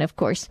convent, of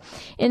course.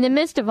 In the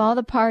midst of all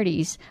the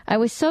parties, I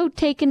was so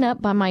taken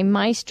up by my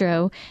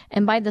maestro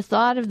and by the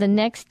thought of the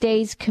next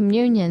day's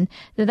communion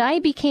that I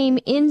became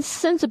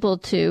insensible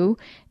to,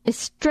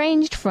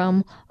 estranged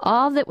from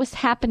all that was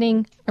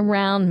happening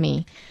around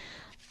me.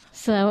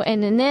 So,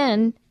 and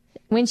then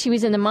when she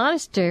was in the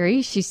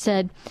monastery, she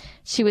said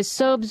she was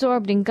so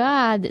absorbed in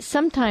God that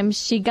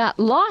sometimes she got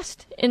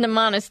lost in the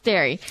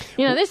monastery.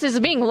 This is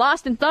being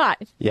lost in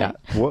thought. Yeah.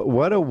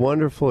 What a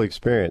wonderful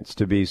experience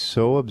to be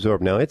so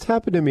absorbed. Now, it's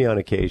happened to me on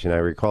occasion. I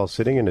recall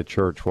sitting in a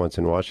church once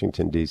in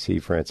Washington, D.C.,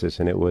 Francis,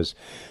 and it was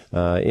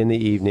in the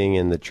evening,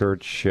 and the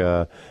church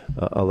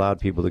allowed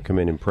people to come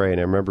in and pray.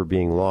 And I remember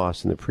being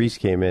lost, and the priest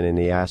came in and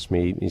he asked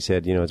me, he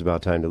said, it's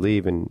about time to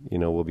leave, and,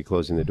 we'll be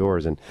closing the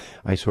doors. And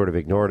I sort of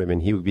ignored him,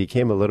 and he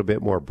became a little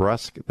bit more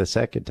brusque the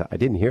second time. I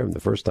didn't hear him the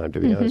first time, to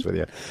be honest with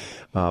you.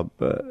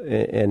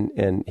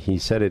 And he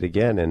said it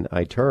again, and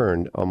I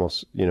turned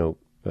almost,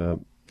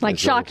 like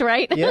shocked,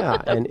 right?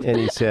 Yeah. And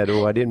he said,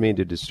 "Oh, I didn't mean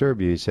to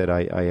disturb you." He said,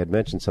 I had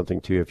mentioned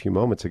something to you a few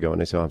moments ago.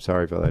 And I said, "I'm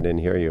sorry, Phil, I didn't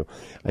hear you."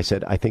 I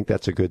said, "I think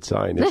that's a good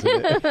sign, isn't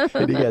it?"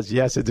 And he goes,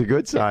 "Yes, it's a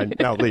good sign.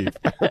 Now leave."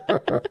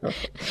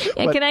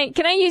 And can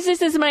I use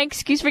this as my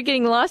excuse for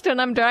getting lost when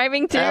I'm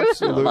driving too?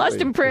 Absolutely.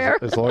 Lost in prayer.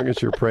 As long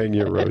as you're praying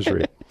your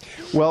rosary.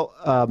 Well,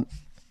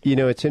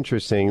 it's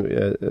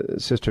interesting.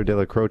 Sister De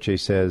La Croce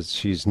says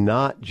she's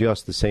not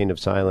just the saint of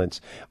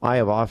silence. I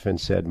have often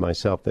said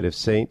myself that if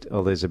Saint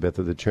Elizabeth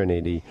of the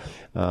Trinity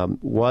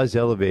was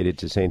elevated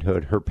to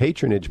sainthood, her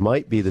patronage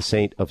might be the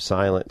saint of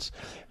silence.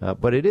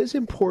 But it is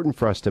important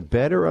for us to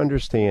better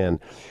understand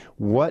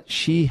what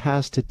she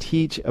has to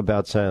teach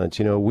about silence.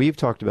 We've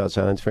talked about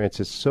silence,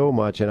 Francis, so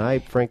much, and I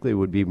frankly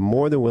would be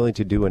more than willing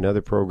to do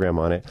another program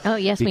on it. Oh,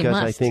 yes, we must.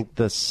 Because I think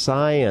the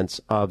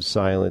science of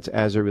silence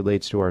as it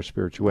relates to our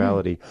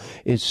spirituality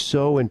is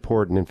so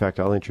important. In fact,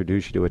 I'll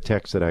introduce you to a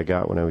text that I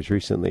got when I was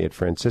recently at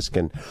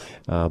Franciscan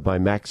by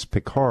Max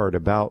Picard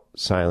about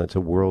silence, A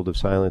World of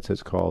Silence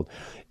it's called.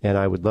 And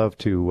I would love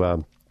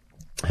to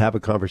have a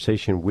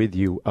conversation with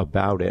you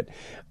about it.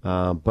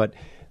 But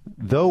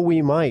though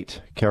we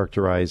might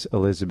characterize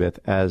Elizabeth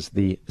as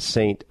the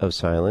saint of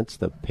silence,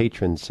 the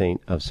patron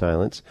saint of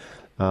silence,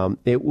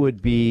 it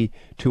would be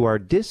to our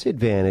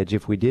disadvantage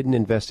if we didn't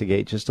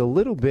investigate just a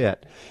little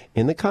bit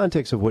in the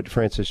context of what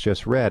Francis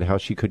just read, how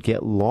she could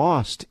get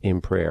lost in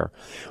prayer.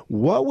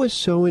 What was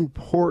so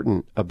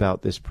important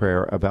about this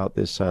prayer, about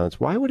this silence?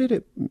 Why would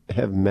it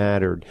have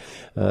mattered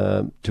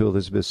to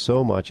Elizabeth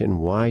so much, and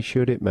why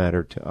should it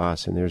matter to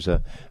us? And there's,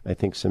 I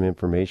think, some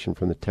information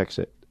from the text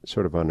that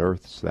sort of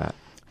unearths that.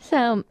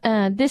 So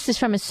this is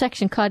from a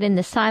section called In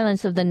the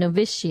Silence of the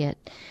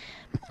Novitiate.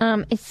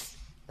 It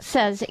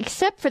says,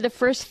 except for the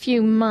first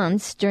few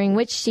months during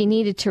which she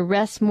needed to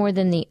rest more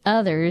than the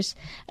others,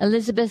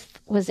 Elizabeth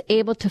was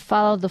able to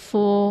follow the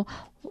full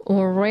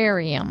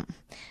orarium.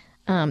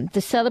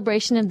 The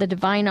celebration of the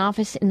divine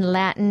office in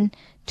Latin,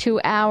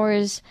 2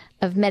 hours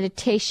of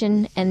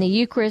meditation, and the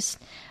Eucharist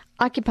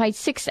occupied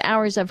 6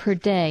 hours of her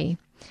day.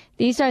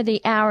 These are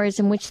the hours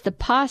in which the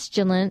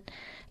postulant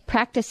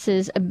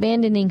practices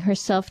abandoning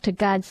herself to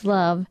God's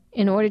love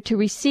in order to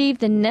receive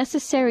the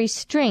necessary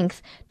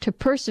strength to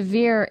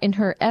persevere in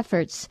her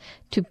efforts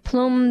to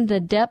plumb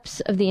the depths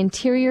of the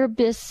interior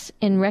abyss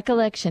in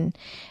recollection,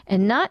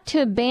 and not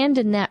to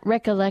abandon that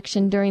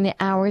recollection during the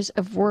hours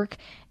of work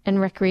and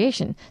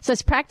recreation. So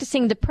it's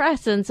practicing the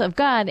presence of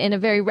God in a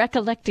very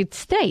recollected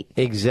state.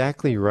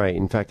 Exactly right.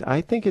 In fact,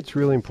 I think it's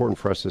really important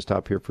for us to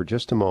stop here for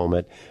just a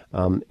moment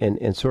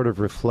and sort of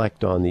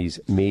reflect on these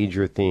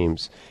major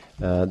themes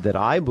that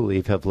I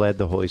believe have led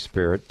the Holy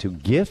Spirit to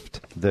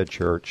gift the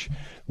church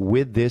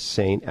with this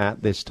saint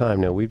at this time.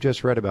 Now, we've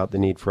just read about the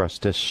need for us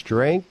to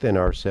strengthen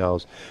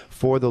ourselves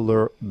for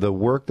the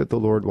work that the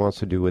Lord wants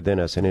to do within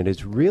us. And it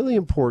is really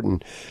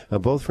important.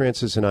 Both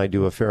Francis and I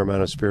do a fair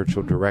amount of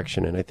spiritual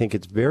direction, and I think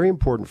it's very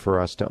important for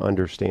us to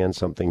understand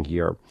something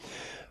here.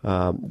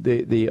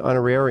 The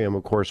honorarium,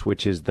 of course,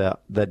 which is the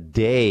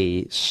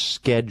day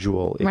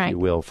schedule, if you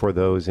will, for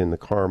those in the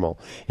Carmel.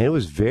 And it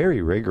was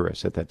very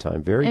rigorous at that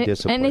time, very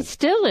disciplined. And it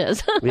still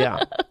is.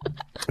 Yeah.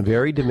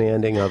 Very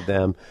demanding of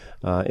them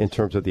in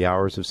terms of the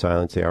hours of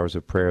silence, the hours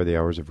of prayer, the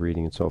hours of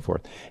reading, and so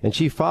forth. And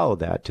she followed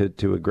that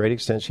to a great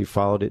extent. She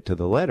followed it to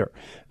the letter,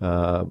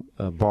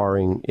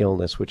 barring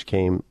illness, which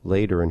came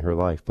later in her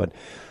life. But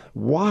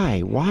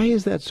why? Why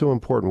is that so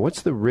important?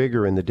 What's the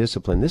rigor and the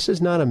discipline? This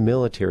is not a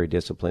military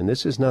discipline.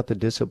 This is not the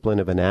discipline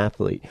of an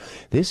athlete.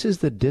 This is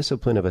the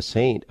discipline of a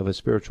saint, of a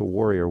spiritual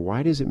warrior.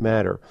 Why does it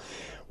matter?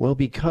 Well,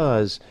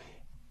 because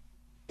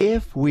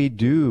if we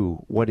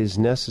do what is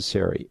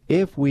necessary,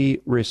 if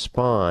we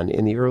respond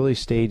in the early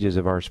stages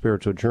of our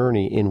spiritual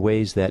journey in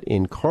ways that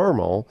in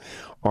Carmel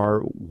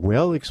are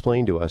well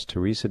explained to us.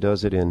 Teresa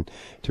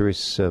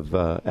of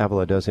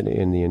Avila does it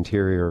in the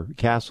interior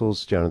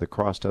castles. John of the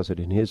Cross does it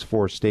in his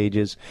 4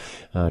 stages.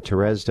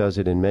 Therese does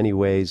it in many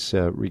ways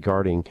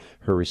regarding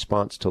her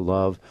response to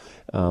love.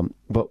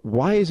 But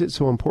why is it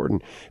so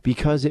important?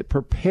 Because it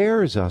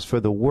prepares us for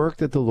the work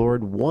that the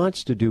Lord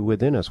wants to do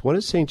within us. What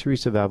does St.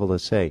 Teresa of Avila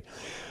say?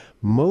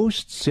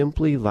 Most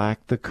simply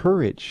lack the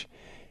courage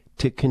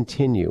to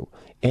continue.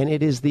 And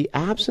it is the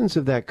absence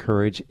of that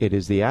courage, it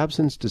is the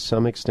absence to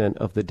some extent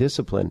of the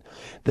discipline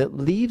that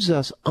leaves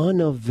us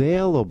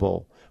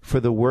unavailable for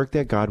the work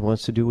that God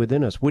wants to do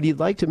within us. Would He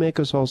like to make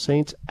us all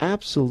saints?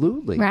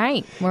 Absolutely.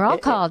 Right. We're all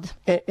called.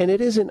 And it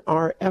isn't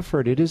our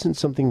effort. It isn't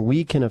something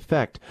we can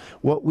affect.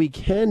 What we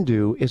can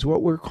do is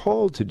what we're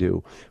called to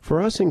do.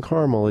 For us in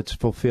Carmel, it's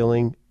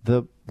fulfilling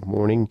the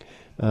morning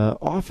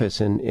office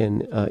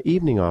and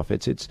evening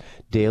office. It's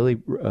daily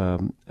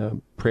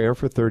prayer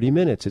for 30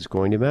 minutes. It's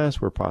going to Mass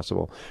where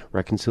possible,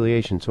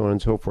 reconciliation, so on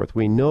and so forth.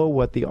 We know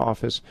what the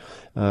office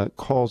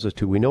calls us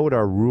to. We know what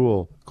our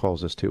rule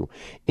calls us to.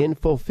 In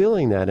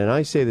fulfilling that, and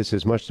I say this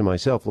as much to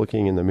myself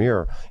looking in the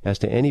mirror as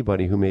to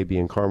anybody who may be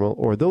in Carmel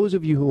or those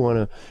of you who want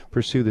to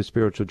pursue the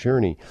spiritual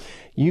journey,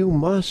 you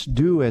must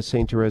do, as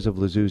St. Therese of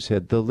Lisieux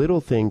said, the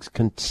little things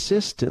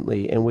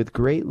consistently and with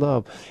great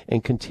love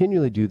and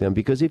continually do them,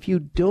 because if you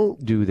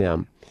don't do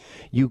them,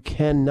 you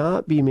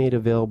cannot be made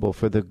available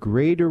for the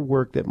greater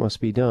work that must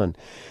be done.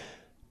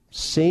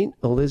 Saint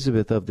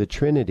Elizabeth of the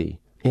Trinity,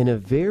 in a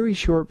very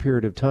short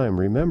period of time,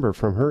 remember,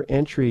 from her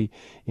entry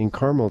in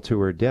Carmel to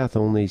her death,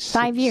 only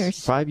 5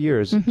 years. 5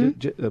 years,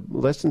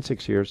 less than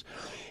 6 years,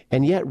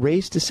 and yet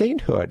raised to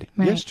sainthood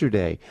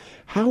yesterday.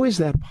 How is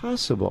that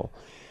possible?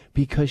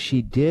 Because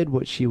she did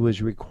what she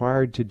was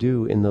required to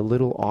do in the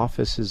little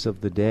offices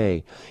of the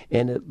day,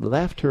 and it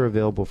left her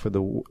available for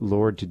the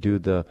Lord to do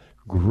the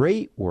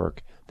great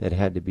work that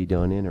had to be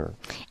done in her.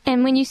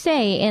 And when you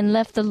say, and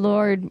left the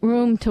Lord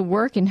room to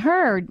work in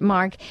her,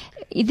 Mark,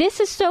 this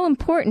is so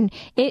important.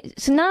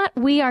 It's not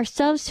we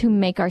ourselves who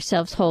make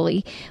ourselves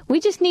holy.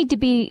 We just need to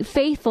be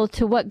faithful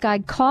to what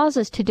God calls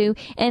us to do,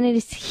 and it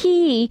is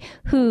He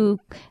who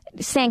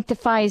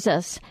sanctifies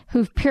us,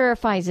 who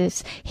purifies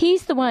us.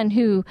 He's the one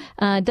who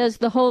does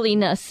the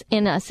holiness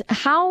in us.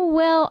 How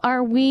well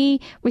are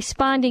we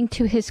responding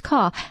to His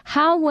call?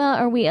 How well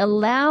are we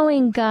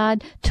allowing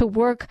God to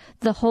work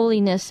the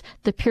holiness,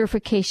 the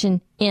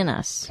purification in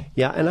us?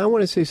 Yeah, and I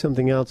want to say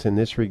something else in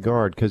this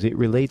regard, because it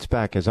relates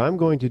back, as I'm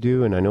going to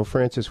do, and I know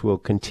Francis will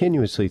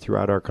continuously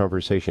throughout our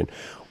conversation.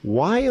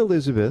 Why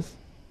Elizabeth?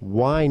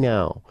 Why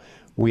now?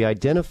 We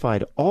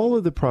identified all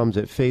of the problems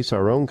that face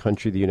our own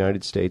country, the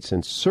United States,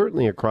 and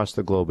certainly across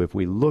the globe. If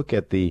we look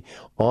at the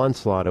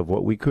onslaught of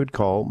what we could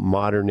call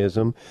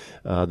modernism,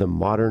 the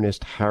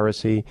modernist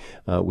heresy,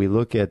 we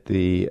look at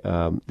the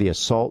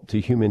assault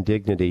to human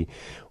dignity.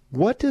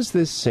 What does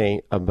this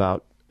say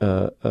about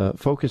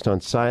focused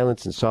on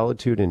silence and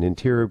solitude and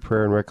interior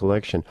prayer and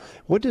recollection?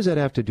 What does that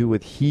have to do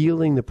with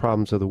healing the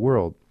problems of the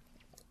world?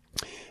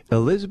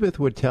 Elizabeth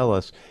would tell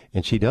us,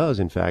 and she does,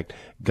 in fact,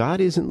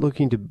 God isn't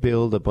looking to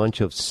build a bunch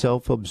of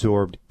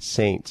self-absorbed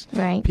saints,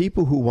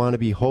 people who want to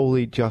be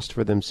holy just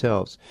for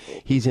themselves.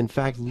 He's, in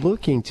fact,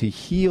 looking to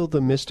heal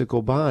the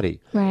mystical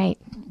body. Right.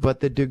 But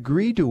the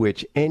degree to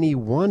which any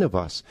one of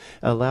us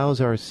allows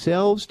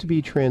ourselves to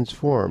be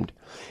transformed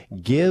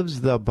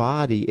gives the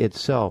body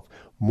itself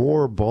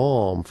more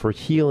balm for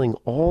healing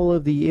all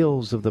of the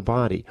ills of the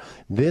body.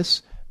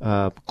 This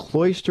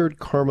cloistered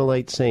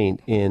Carmelite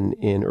saint in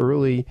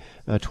early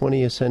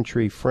 20th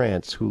century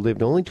France, who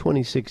lived only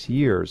 26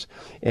 years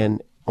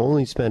and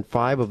only spent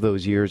 5 of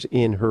those years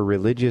in her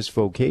religious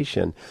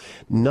vocation,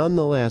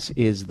 nonetheless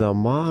is the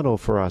model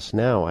for us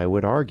now, I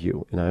would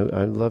argue. And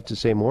I'd love to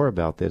say more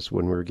about this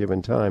when we're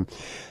given time.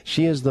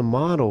 She is the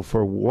model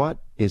for what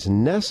is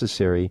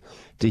necessary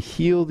to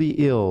heal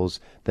the ills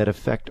that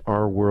affect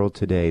our world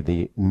today,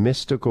 the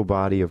mystical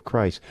body of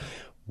Christ.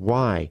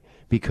 Why?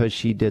 Because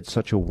she did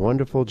such a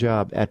wonderful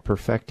job at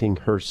perfecting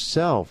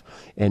herself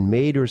and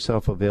made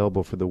herself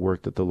available for the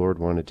work that the Lord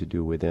wanted to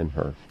do within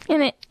her.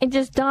 And it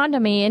just dawned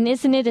on me, and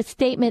isn't it a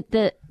statement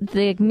that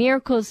the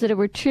miracles that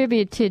were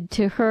attributed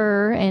to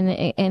her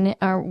and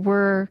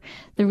were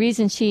the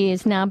reason she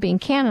is now being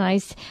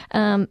canonized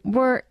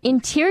were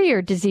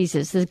interior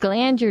diseases, the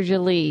glandular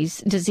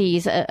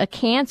disease, a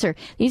cancer.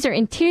 These are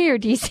interior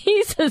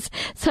diseases.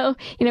 So,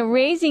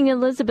 raising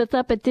Elizabeth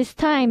up at this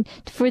time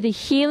for the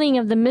healing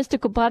of the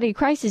mystical body of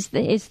Christ is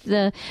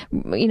the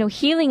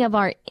healing of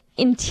our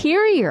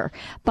interior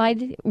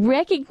by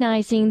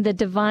recognizing the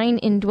divine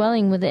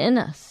indwelling within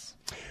us.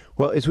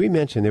 Well, as we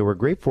mentioned, there were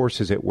great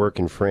forces at work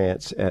in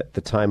France at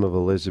the time of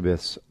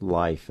Elizabeth's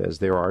life, as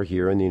there are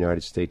here in the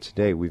United States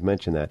today. We've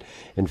mentioned that.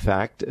 In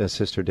fact,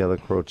 Sister Della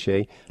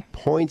Croce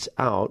points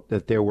out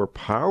that there were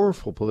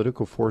powerful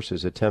political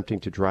forces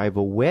attempting to drive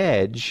a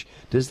wedge.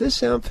 Does this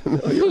sound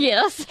familiar?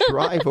 Yes.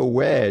 Drive a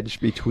wedge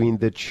between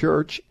the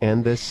church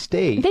and the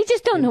state. They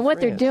just don't know what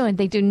France. they're doing.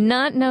 They do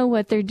not know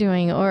what they're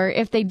doing. Or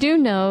if they do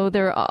know,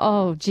 they're,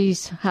 oh,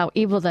 geez, how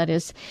evil that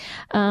is.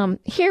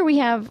 Here we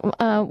have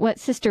what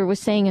Sister was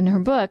saying in her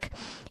book.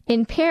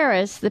 In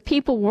Paris, the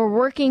people were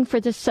working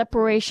for the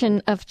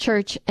separation of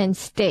church and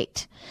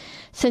state.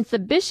 Since the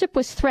bishop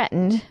was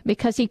threatened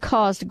because he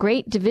caused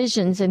great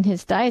divisions in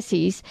his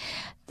diocese,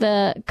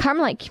 the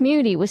Carmelite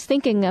community was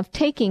thinking of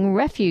taking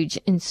refuge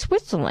in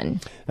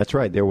Switzerland. That's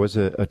right. There was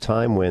a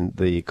time when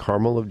the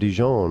Carmel of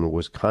Dijon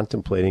was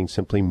contemplating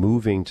simply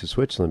moving to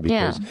Switzerland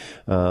because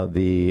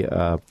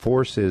the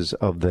forces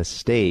of the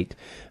state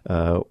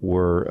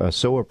were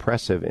so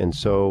oppressive and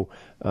so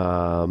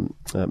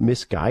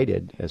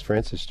misguided, as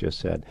Francis just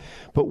said.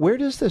 But where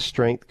does the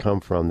strength come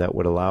from that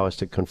would allow us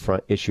to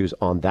confront issues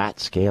on that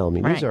scale? I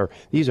mean, right.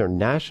 these are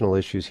national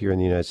issues here in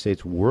the United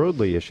States,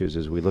 worldly issues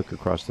as we look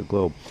across the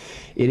globe.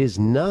 It is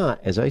not,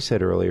 as I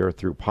said earlier,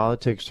 through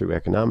politics, through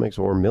economics,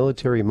 or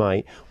military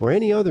might, or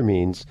any other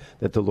means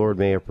that the Lord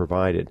may have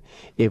provided.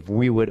 If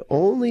we would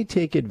only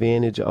take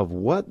advantage of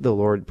what the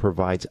Lord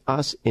provides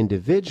us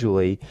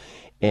individually,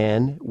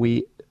 and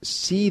we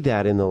see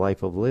that in the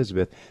life of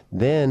Elizabeth,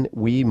 then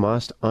we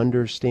must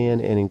understand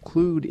and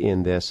include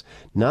in this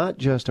not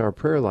just our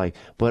prayer life,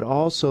 but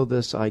also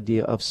this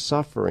idea of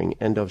suffering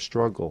and of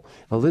struggle.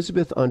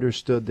 Elizabeth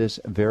understood this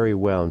very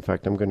well. In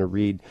fact, I'm going to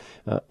read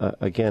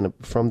again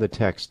from the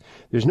text.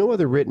 There's no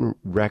other written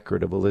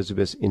record of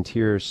Elizabeth's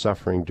interior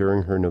suffering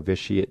during her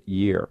novitiate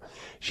year.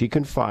 She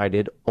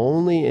confided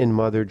only in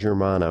Mother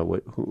Germana,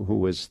 who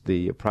was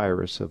the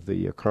prioress of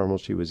the Carmel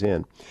she was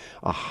in,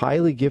 a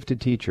highly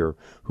gifted teacher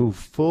who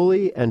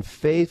fully and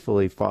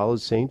faithfully followed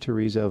St.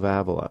 Teresa of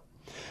Avila.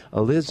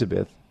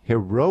 Elizabeth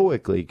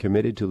heroically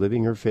committed to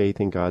living her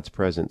faith in God's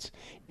presence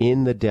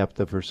in the depth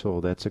of her soul.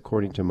 That's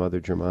according to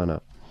Mother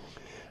Germana.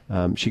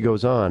 She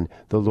goes on,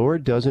 the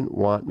Lord doesn't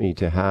want me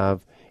to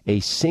have a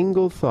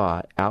single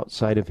thought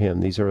outside of him.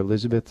 These are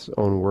Elizabeth's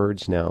own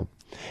words now.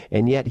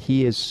 And yet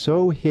he is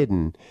so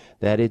hidden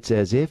that it's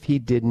as if he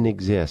didn't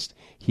exist.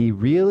 He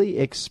really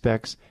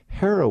expects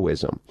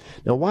heroism.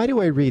 Now, why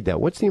do I read that?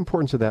 What's the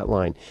importance of that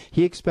line?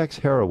 He expects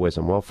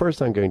heroism. Well,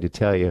 first I'm going to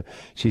tell you,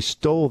 she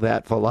stole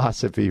that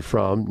philosophy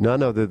from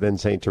none other than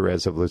St.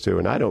 Therese of Lisieux,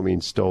 and I don't mean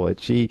stole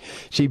it. She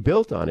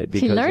built on it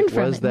because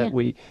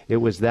it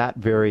was that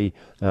very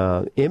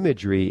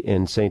imagery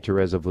in St.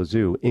 Therese of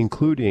Lisieux,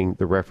 including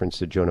the reference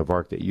to Joan of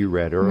Arc that you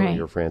read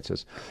earlier, right.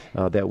 Francis,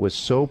 that was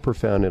so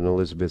profound in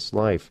Elizabeth's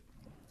life.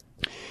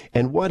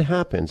 And what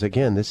happens?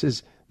 Again, this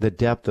is the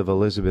depth of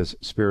Elizabeth's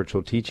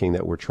spiritual teaching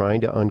that we're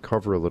trying to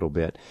uncover a little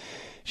bit.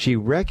 She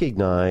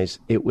recognized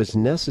it was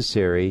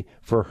necessary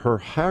for her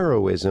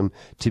heroism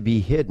to be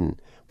hidden,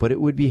 but it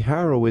would be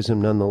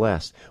heroism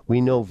nonetheless. We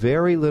know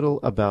very little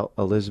about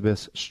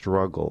Elizabeth's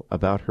struggle,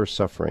 about her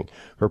suffering.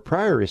 Her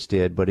prioress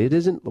did, but it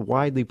isn't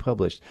widely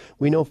published.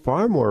 We know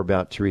far more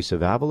about Teresa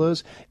of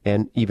Avila's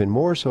and even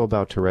more so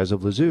about Therese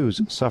of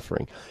Lisieux's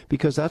suffering,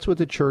 because that's what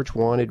the Church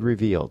wanted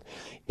revealed.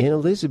 In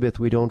Elizabeth,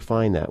 we don't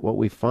find that. What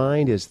we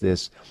find is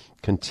this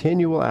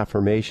continual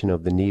affirmation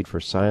of the need for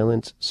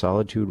silence,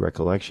 solitude,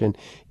 recollection,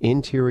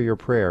 interior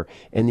prayer,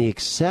 and the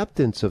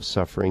acceptance of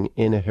suffering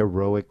in a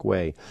heroic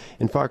way.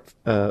 In fact,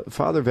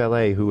 Father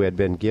Vallet, who had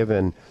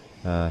given,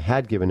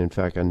 in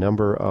fact, a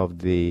number of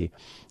the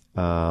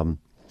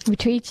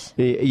retreats,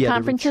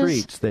 conferences? The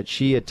retreats that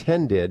she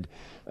attended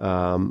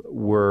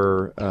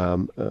were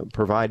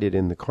provided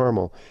in the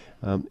Carmel.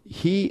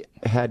 he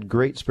had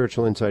great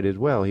spiritual insight as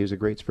well. He was a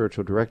great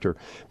spiritual director.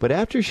 But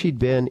after she'd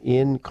been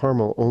in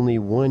Carmel only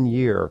 1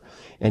 year,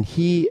 and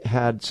he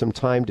had some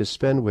time to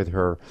spend with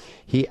her,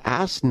 he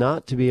asked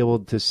not to be able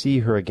to see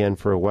her again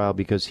for a while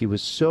because he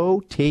was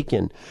so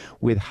taken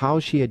with how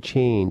she had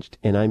changed.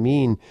 And I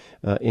mean,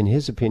 in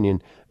his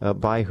opinion,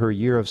 by her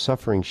year of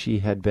suffering, she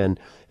had been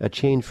a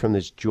change from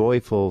this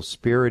joyful,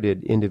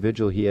 spirited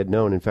individual he had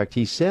known. In fact,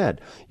 he said,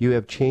 "You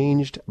have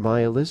changed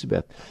my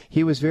Elizabeth."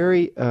 He was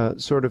very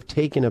sort of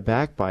taken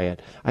aback by it.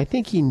 I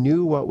think he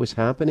knew what was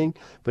happening,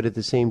 but at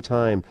the same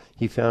time,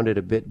 he found it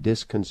a bit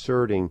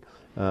disconcerting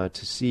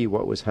to see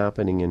what was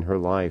happening in her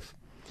life.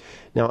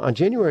 Now, on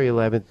January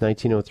 11th,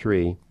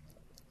 1903,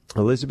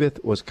 Elizabeth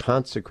was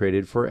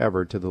consecrated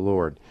forever to the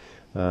Lord.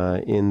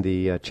 In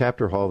the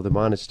chapter hall of the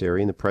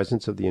monastery, in the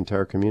presence of the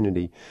entire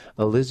community,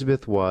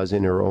 Elizabeth was,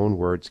 in her own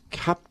words,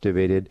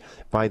 captivated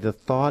by the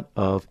thought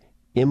of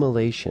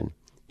immolation.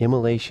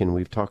 Immolation,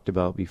 we've talked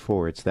about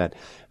before. It's that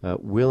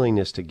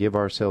willingness to give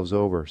ourselves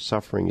over,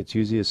 suffering. It's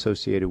usually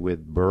associated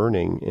with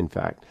burning, in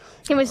fact.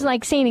 It was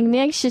like St.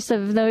 Ignatius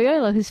of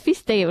Loyola, whose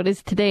feast day it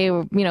is today,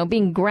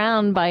 being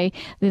ground by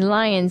the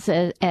lions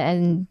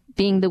and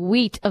being the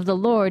wheat of the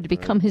Lord to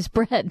become his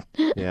bread.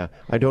 Yeah.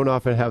 I don't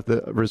often have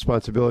the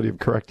responsibility of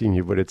correcting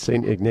you, but it's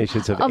St.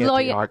 Ignatius of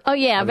Antioch. Of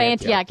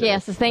Antioch.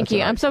 Yes, thank you.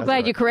 Right. I'm so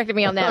glad you corrected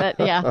me on that.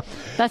 Yeah,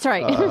 that's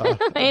right.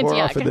 Antioch.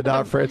 More often than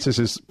not, Francis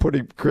is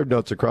putting crib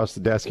notes across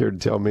the desk here to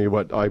tell me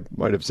what I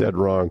might have said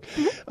wrong.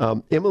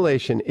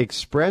 Immolation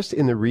expressed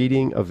in the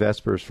reading of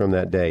Vespers from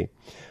that day.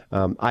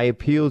 I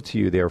appeal to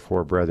you,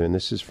 therefore, brethren,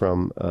 this is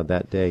from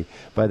that day,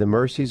 by the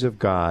mercies of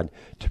God,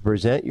 to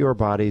present your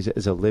bodies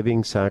as a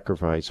living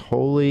sacrifice,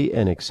 holy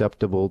and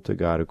acceptable to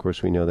God. Of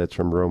course, we know that's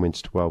from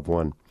Romans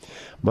 12:1.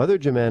 Mother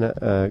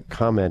Jemima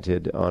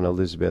commented on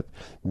Elizabeth,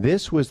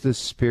 "This was the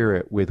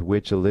spirit with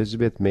which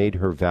Elizabeth made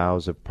her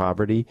vows of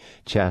poverty,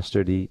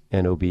 chastity,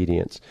 and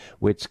obedience,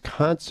 which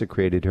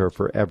consecrated her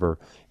forever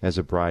as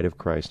a bride of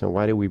Christ." Now,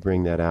 why do we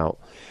bring that out?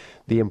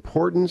 The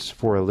importance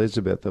for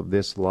Elizabeth of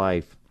this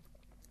life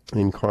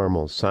in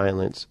Carmel,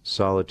 silence,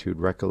 solitude,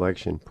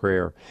 recollection,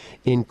 prayer,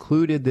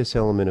 included this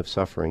element of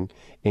suffering,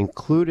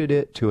 included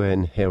it to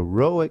an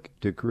heroic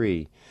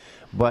degree,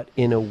 but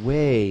in a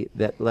way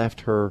that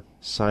left her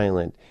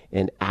silent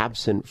and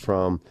absent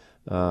from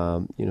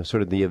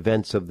sort of the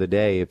events of the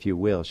day, if you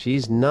will.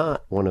 She's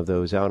not one of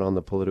those out on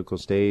the political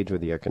stage or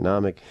the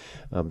economic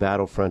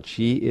battlefront.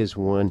 She is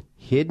one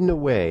hidden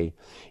away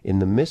in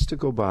the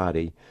mystical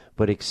body,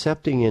 but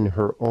accepting in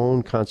her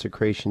own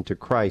consecration to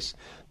Christ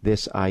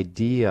this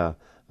idea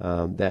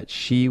that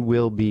she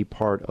will be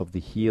part of the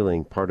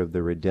healing, part of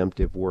the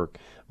redemptive work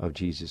of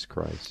Jesus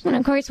Christ. And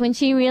of course, when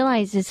she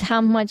realizes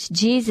how much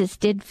Jesus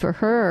did for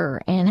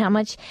her and how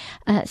much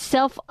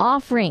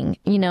self-offering,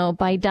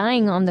 by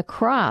dying on the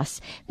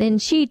cross, then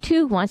she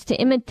too wants to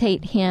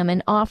imitate him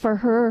and offer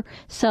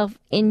herself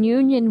in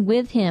union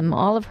with him,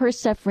 all of her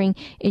suffering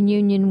in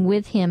union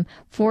with him,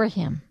 for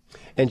him.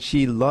 And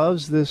she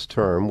loves this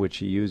term, which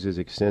she uses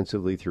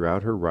extensively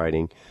throughout her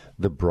writing,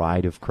 the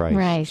bride of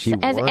Christ.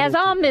 Right, as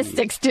all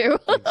mystics do.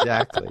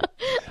 Exactly.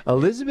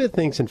 Elizabeth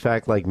thinks, in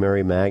fact, like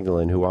Mary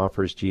Magdalene, who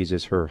offers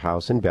Jesus her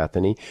house in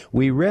Bethany.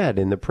 We read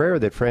in the prayer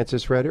that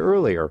Francis read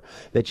earlier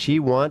that she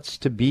wants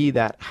to be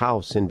that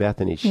house in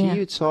Bethany.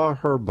 She saw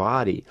her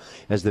body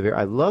as the very...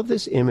 I love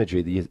this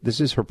imagery.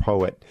 This is her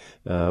poet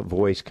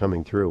voice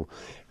coming through.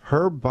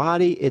 Her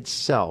body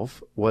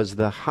itself was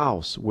the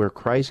house where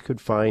Christ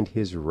could find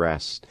his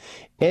rest.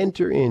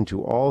 Enter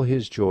into all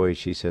his joy,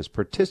 she says.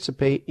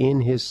 Participate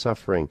in his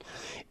suffering.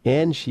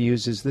 And she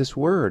uses this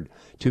word,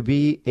 to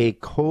be a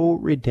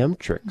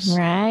co-redemptrix.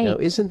 Right. Now,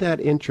 isn't that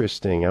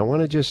interesting? I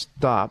want to just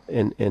stop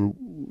and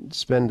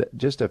spend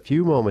just a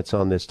few moments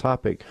on this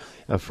topic,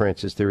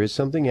 Francis. There is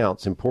something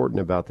else important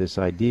about this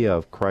idea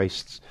of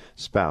Christ's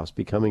spouse,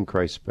 becoming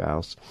Christ's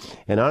spouse.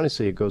 And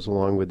honestly, it goes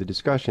along with the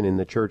discussion in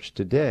the church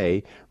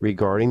today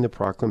regarding the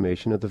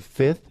proclamation of the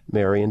fifth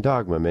Marian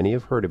dogma. Many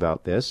have heard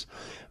about this,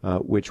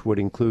 which would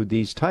include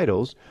these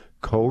titles: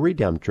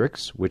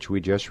 co-redemptrix, which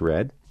we just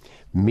read,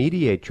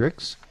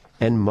 mediatrix,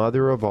 and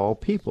mother of all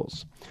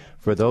peoples.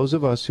 For those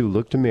of us who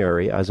look to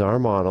Mary as our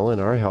model and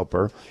our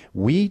helper,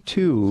 we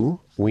too,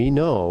 we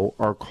know,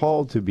 are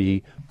called to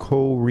be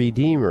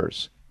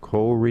co-redeemers,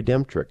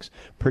 co-redemptrix,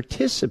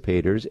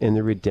 participators in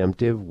the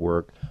redemptive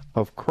work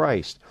of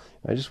Christ.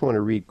 I just want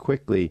to read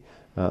quickly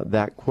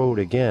that quote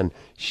again.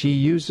 She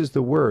uses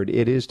the word,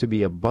 it is to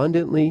be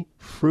abundantly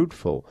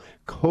fruitful,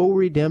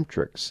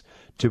 co-redemptrix,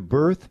 to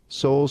birth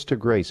souls to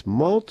grace,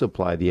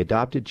 multiply the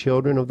adopted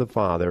children of the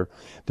Father,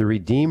 the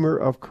Redeemer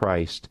of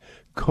Christ,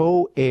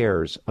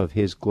 co-heirs of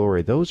his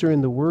glory. Those are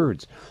in the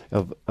words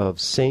of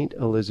Saint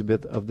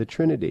Elizabeth of the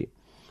Trinity.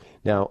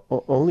 Now,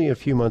 only a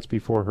few months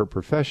before her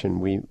profession,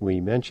 we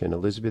mentioned,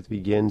 Elizabeth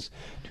begins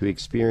to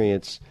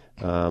experience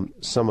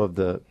some of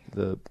the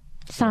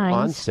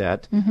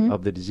onset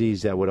of the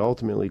disease that would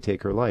ultimately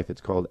take her life.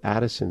 It's called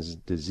Addison's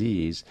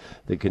disease,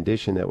 the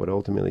condition that would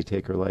ultimately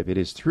take her life. It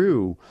is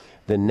through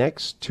the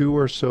next 2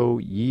 or so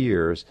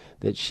years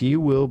that she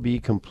will be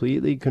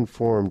completely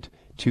conformed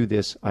to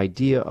this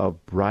idea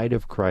of bride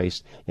of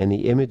Christ and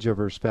the image of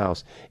her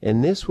spouse.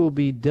 And this will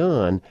be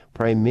done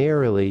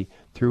primarily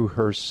through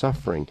her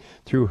suffering,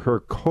 through her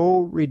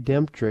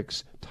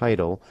co-redemptrix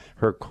title,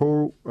 her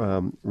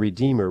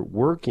co-redeemer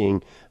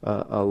working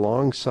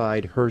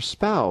alongside her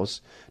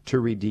spouse to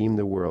redeem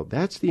the world.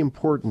 That's the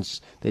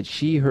importance that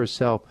she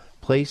herself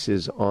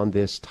places on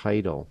this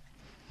title.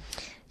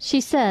 She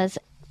says,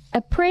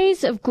 "A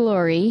praise of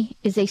glory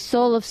is a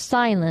soul of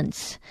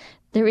silence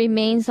that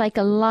remains like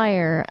a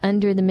lyre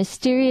under the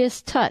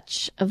mysterious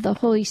touch of the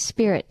Holy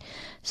Spirit,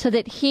 so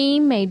that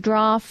he may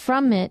draw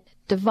from it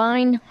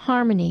divine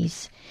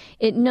harmonies.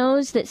 It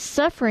knows that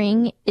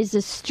suffering is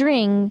a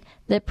string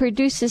that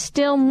produces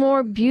still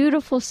more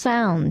beautiful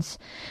sounds.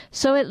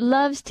 So it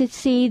loves to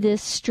see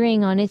this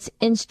string on its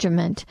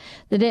instrument,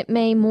 that it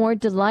may more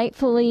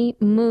delightfully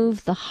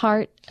move the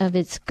heart of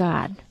its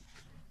God."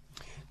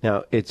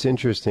 Now, it's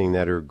interesting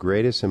that her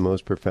greatest and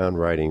most profound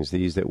writings,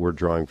 these that we're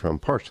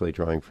partially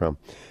drawing from,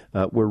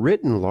 were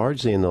written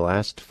largely in the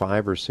last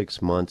 5 or 6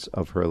 months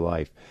of her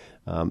life.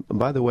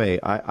 By the way,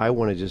 I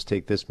want to just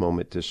take this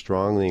moment to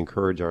strongly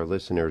encourage our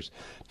listeners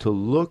to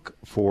look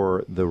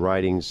for the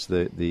writings,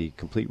 the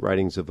complete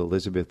writings of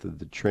Elizabeth of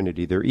the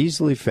Trinity. They're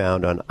easily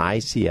found on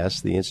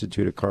ICS, the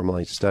Institute of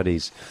Carmelite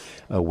Studies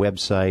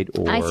website,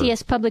 or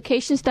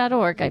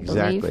ICSpublications.org, I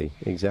believe.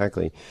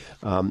 Exactly.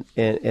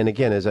 And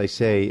again, as I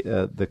say,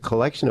 the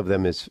collection of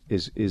them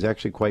is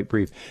actually quite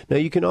brief. Now,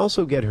 you can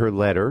also get her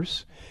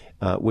letters,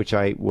 which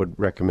I would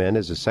recommend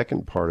as a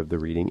second part of the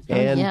reading.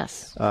 And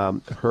yes.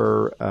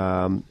 Her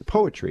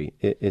poetry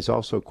is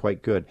also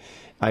quite good.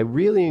 I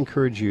really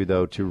encourage you,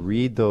 though, to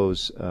read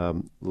those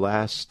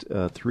last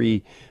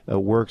 3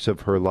 works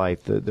of her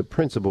life, the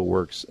principal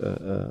works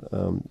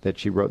that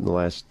she wrote in the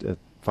last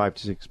 5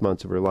 to 6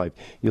 months of her life.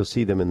 You'll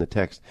see them in the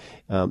text.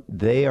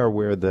 They are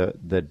where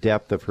the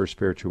depth of her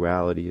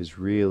spirituality is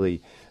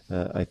really,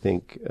 I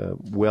think,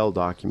 well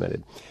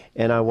documented.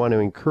 And I want to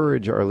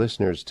encourage our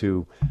listeners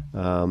to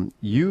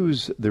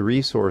use the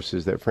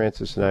resources that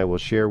Francis and I will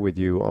share with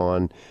you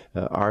on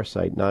our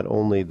site, not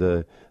only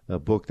the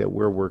book that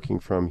we're working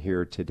from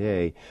here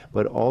today,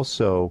 but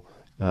also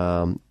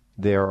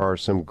there are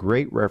some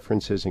great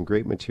references and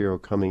great material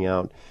coming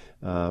out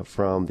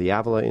from the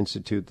Avila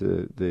Institute,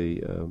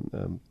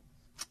 the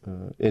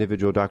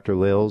individual Dr.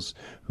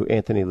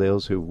 Anthony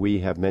Lills, who we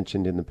have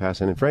mentioned in the past,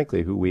 and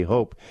frankly, who we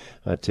hope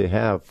to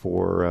have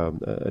for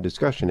a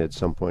discussion at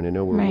some point. I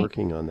know we're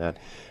working on that.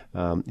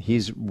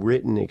 He's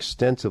written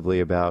extensively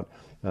about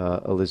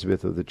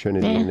Elizabeth of the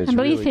Trinity. Yeah, and I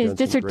believe his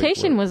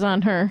dissertation was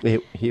on her.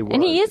 He was.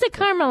 And he is a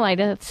Carmelite,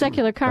 a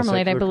secular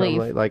Carmelite, I believe.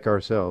 Carmelite like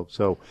ourselves.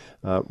 So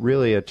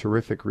really a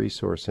terrific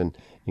resource, and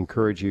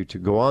encourage you to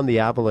go on the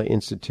Avila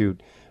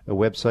Institute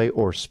website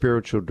or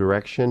Spiritual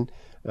Direction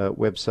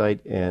website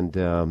and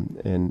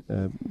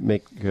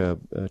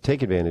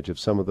take advantage of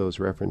some of those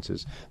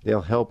references.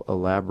 They'll help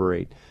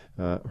elaborate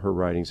her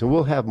writings. And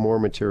we'll have more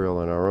material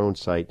on our own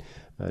site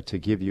to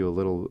give you a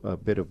little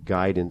bit of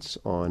guidance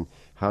on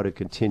how to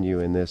continue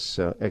in this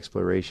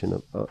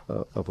exploration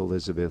of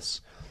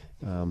Elizabeth's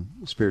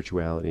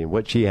spirituality and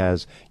what she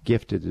has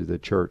gifted to the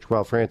church.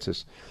 Well,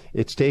 Francis,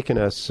 it's taken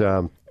us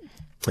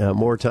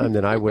more time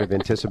than I would have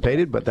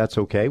anticipated, but that's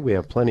okay. We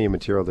have plenty of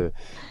material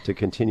to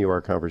continue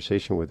our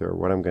conversation with her.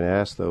 What I'm going to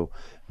ask, though,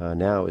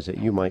 now is that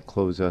you might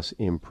close us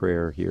in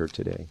prayer here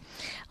today.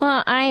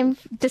 Well,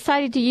 I've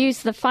decided to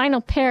use the final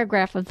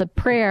paragraph of the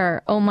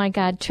prayer, "Oh my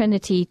God,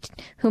 Trinity,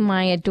 whom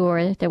I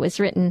adore," that was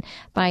written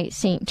by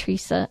Saint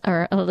Teresa,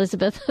 or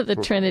Elizabeth of the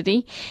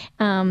Trinity.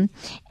 And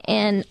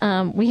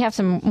we have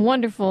some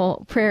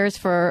wonderful prayers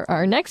for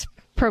our next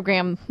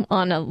program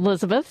on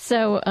Elizabeth.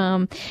 So,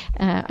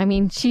 I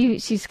mean,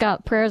 she's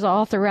got prayers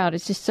all throughout.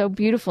 It's just so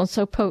beautiful and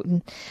so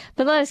potent.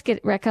 But let us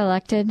get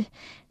recollected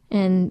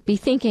and be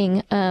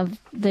thinking of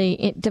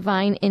the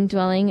divine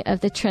indwelling of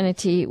the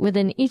Trinity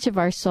within each of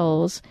our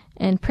souls,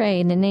 and pray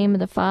in the name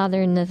of the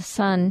Father, and of the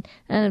Son,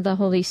 and of the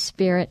Holy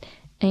Spirit.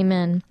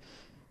 Amen.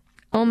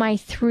 O my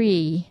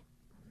three,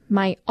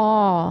 my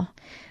all,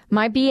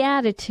 my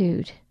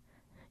beatitude,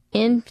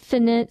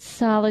 infinite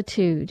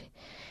solitude,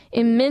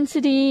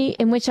 immensity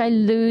in which I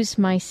lose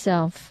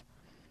myself,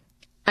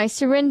 I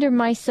surrender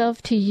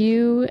myself to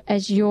you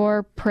as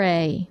your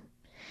prey.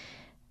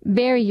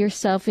 Bury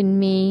yourself in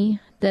me,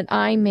 that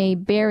I may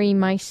bury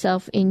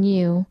myself in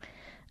you,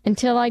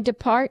 until I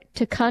depart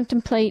to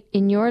contemplate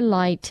in your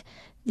light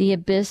the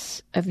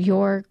abyss of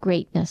your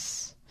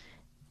greatness.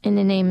 In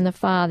the name of the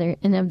Father,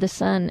 and of the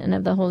Son, and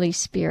of the Holy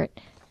Spirit.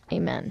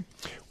 Amen.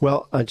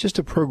 Well, just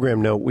a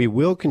program note, we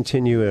will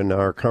continue in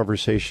our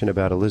conversation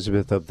about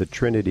Elizabeth of the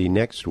Trinity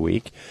next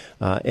week.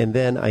 And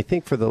then I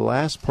think for the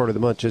last part of the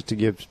month, just to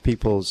give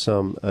people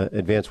some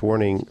advance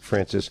warning,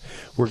 Francis,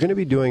 we're going to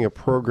be doing a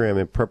program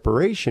in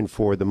preparation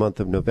for the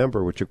month of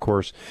November, which, of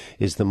course,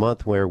 is the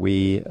month where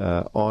we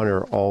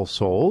honor all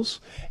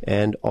souls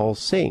and all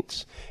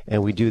saints.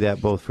 And we do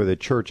that both for the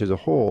church as a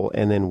whole,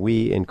 and then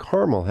we in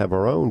Carmel have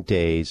our own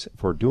days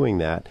for doing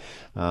that.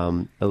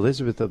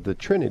 Elizabeth of the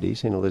Trinity,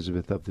 St.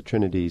 Elizabeth of the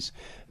Trinity's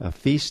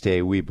feast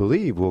day, we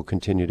believe, will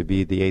continue to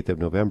be the 8th of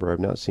November. I've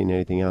not seen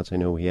anything else. I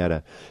know we had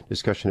a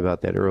discussion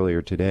about that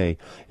earlier today.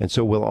 And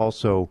so we'll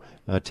also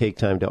take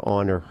time to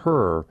honor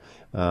her,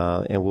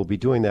 and we'll be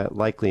doing that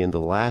likely in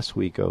the last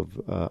week of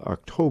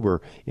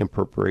October in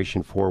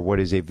preparation for what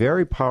is a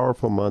very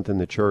powerful month in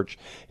the church,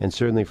 and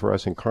certainly for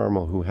us in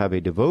Carmel who have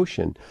a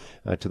devotion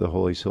to the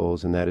Holy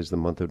Souls, and that is the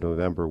month of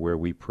November, where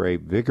we pray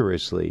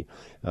vigorously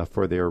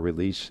for their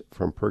release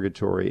from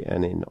purgatory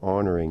and in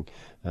honoring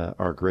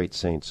our great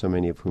saints, so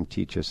many of whom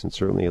teach us, and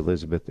certainly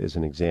Elizabeth is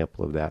an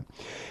example of that.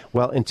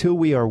 Well, until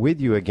we are with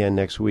you again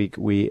next week,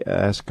 we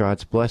ask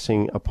God's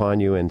blessing upon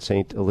you and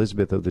St.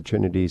 Elizabeth of the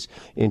Trinity's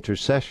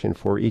intercession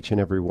for each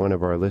and every one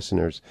of our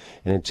listeners.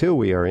 And until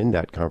we are in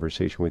that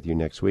conversation with you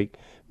next week,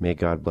 may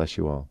God bless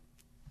you all.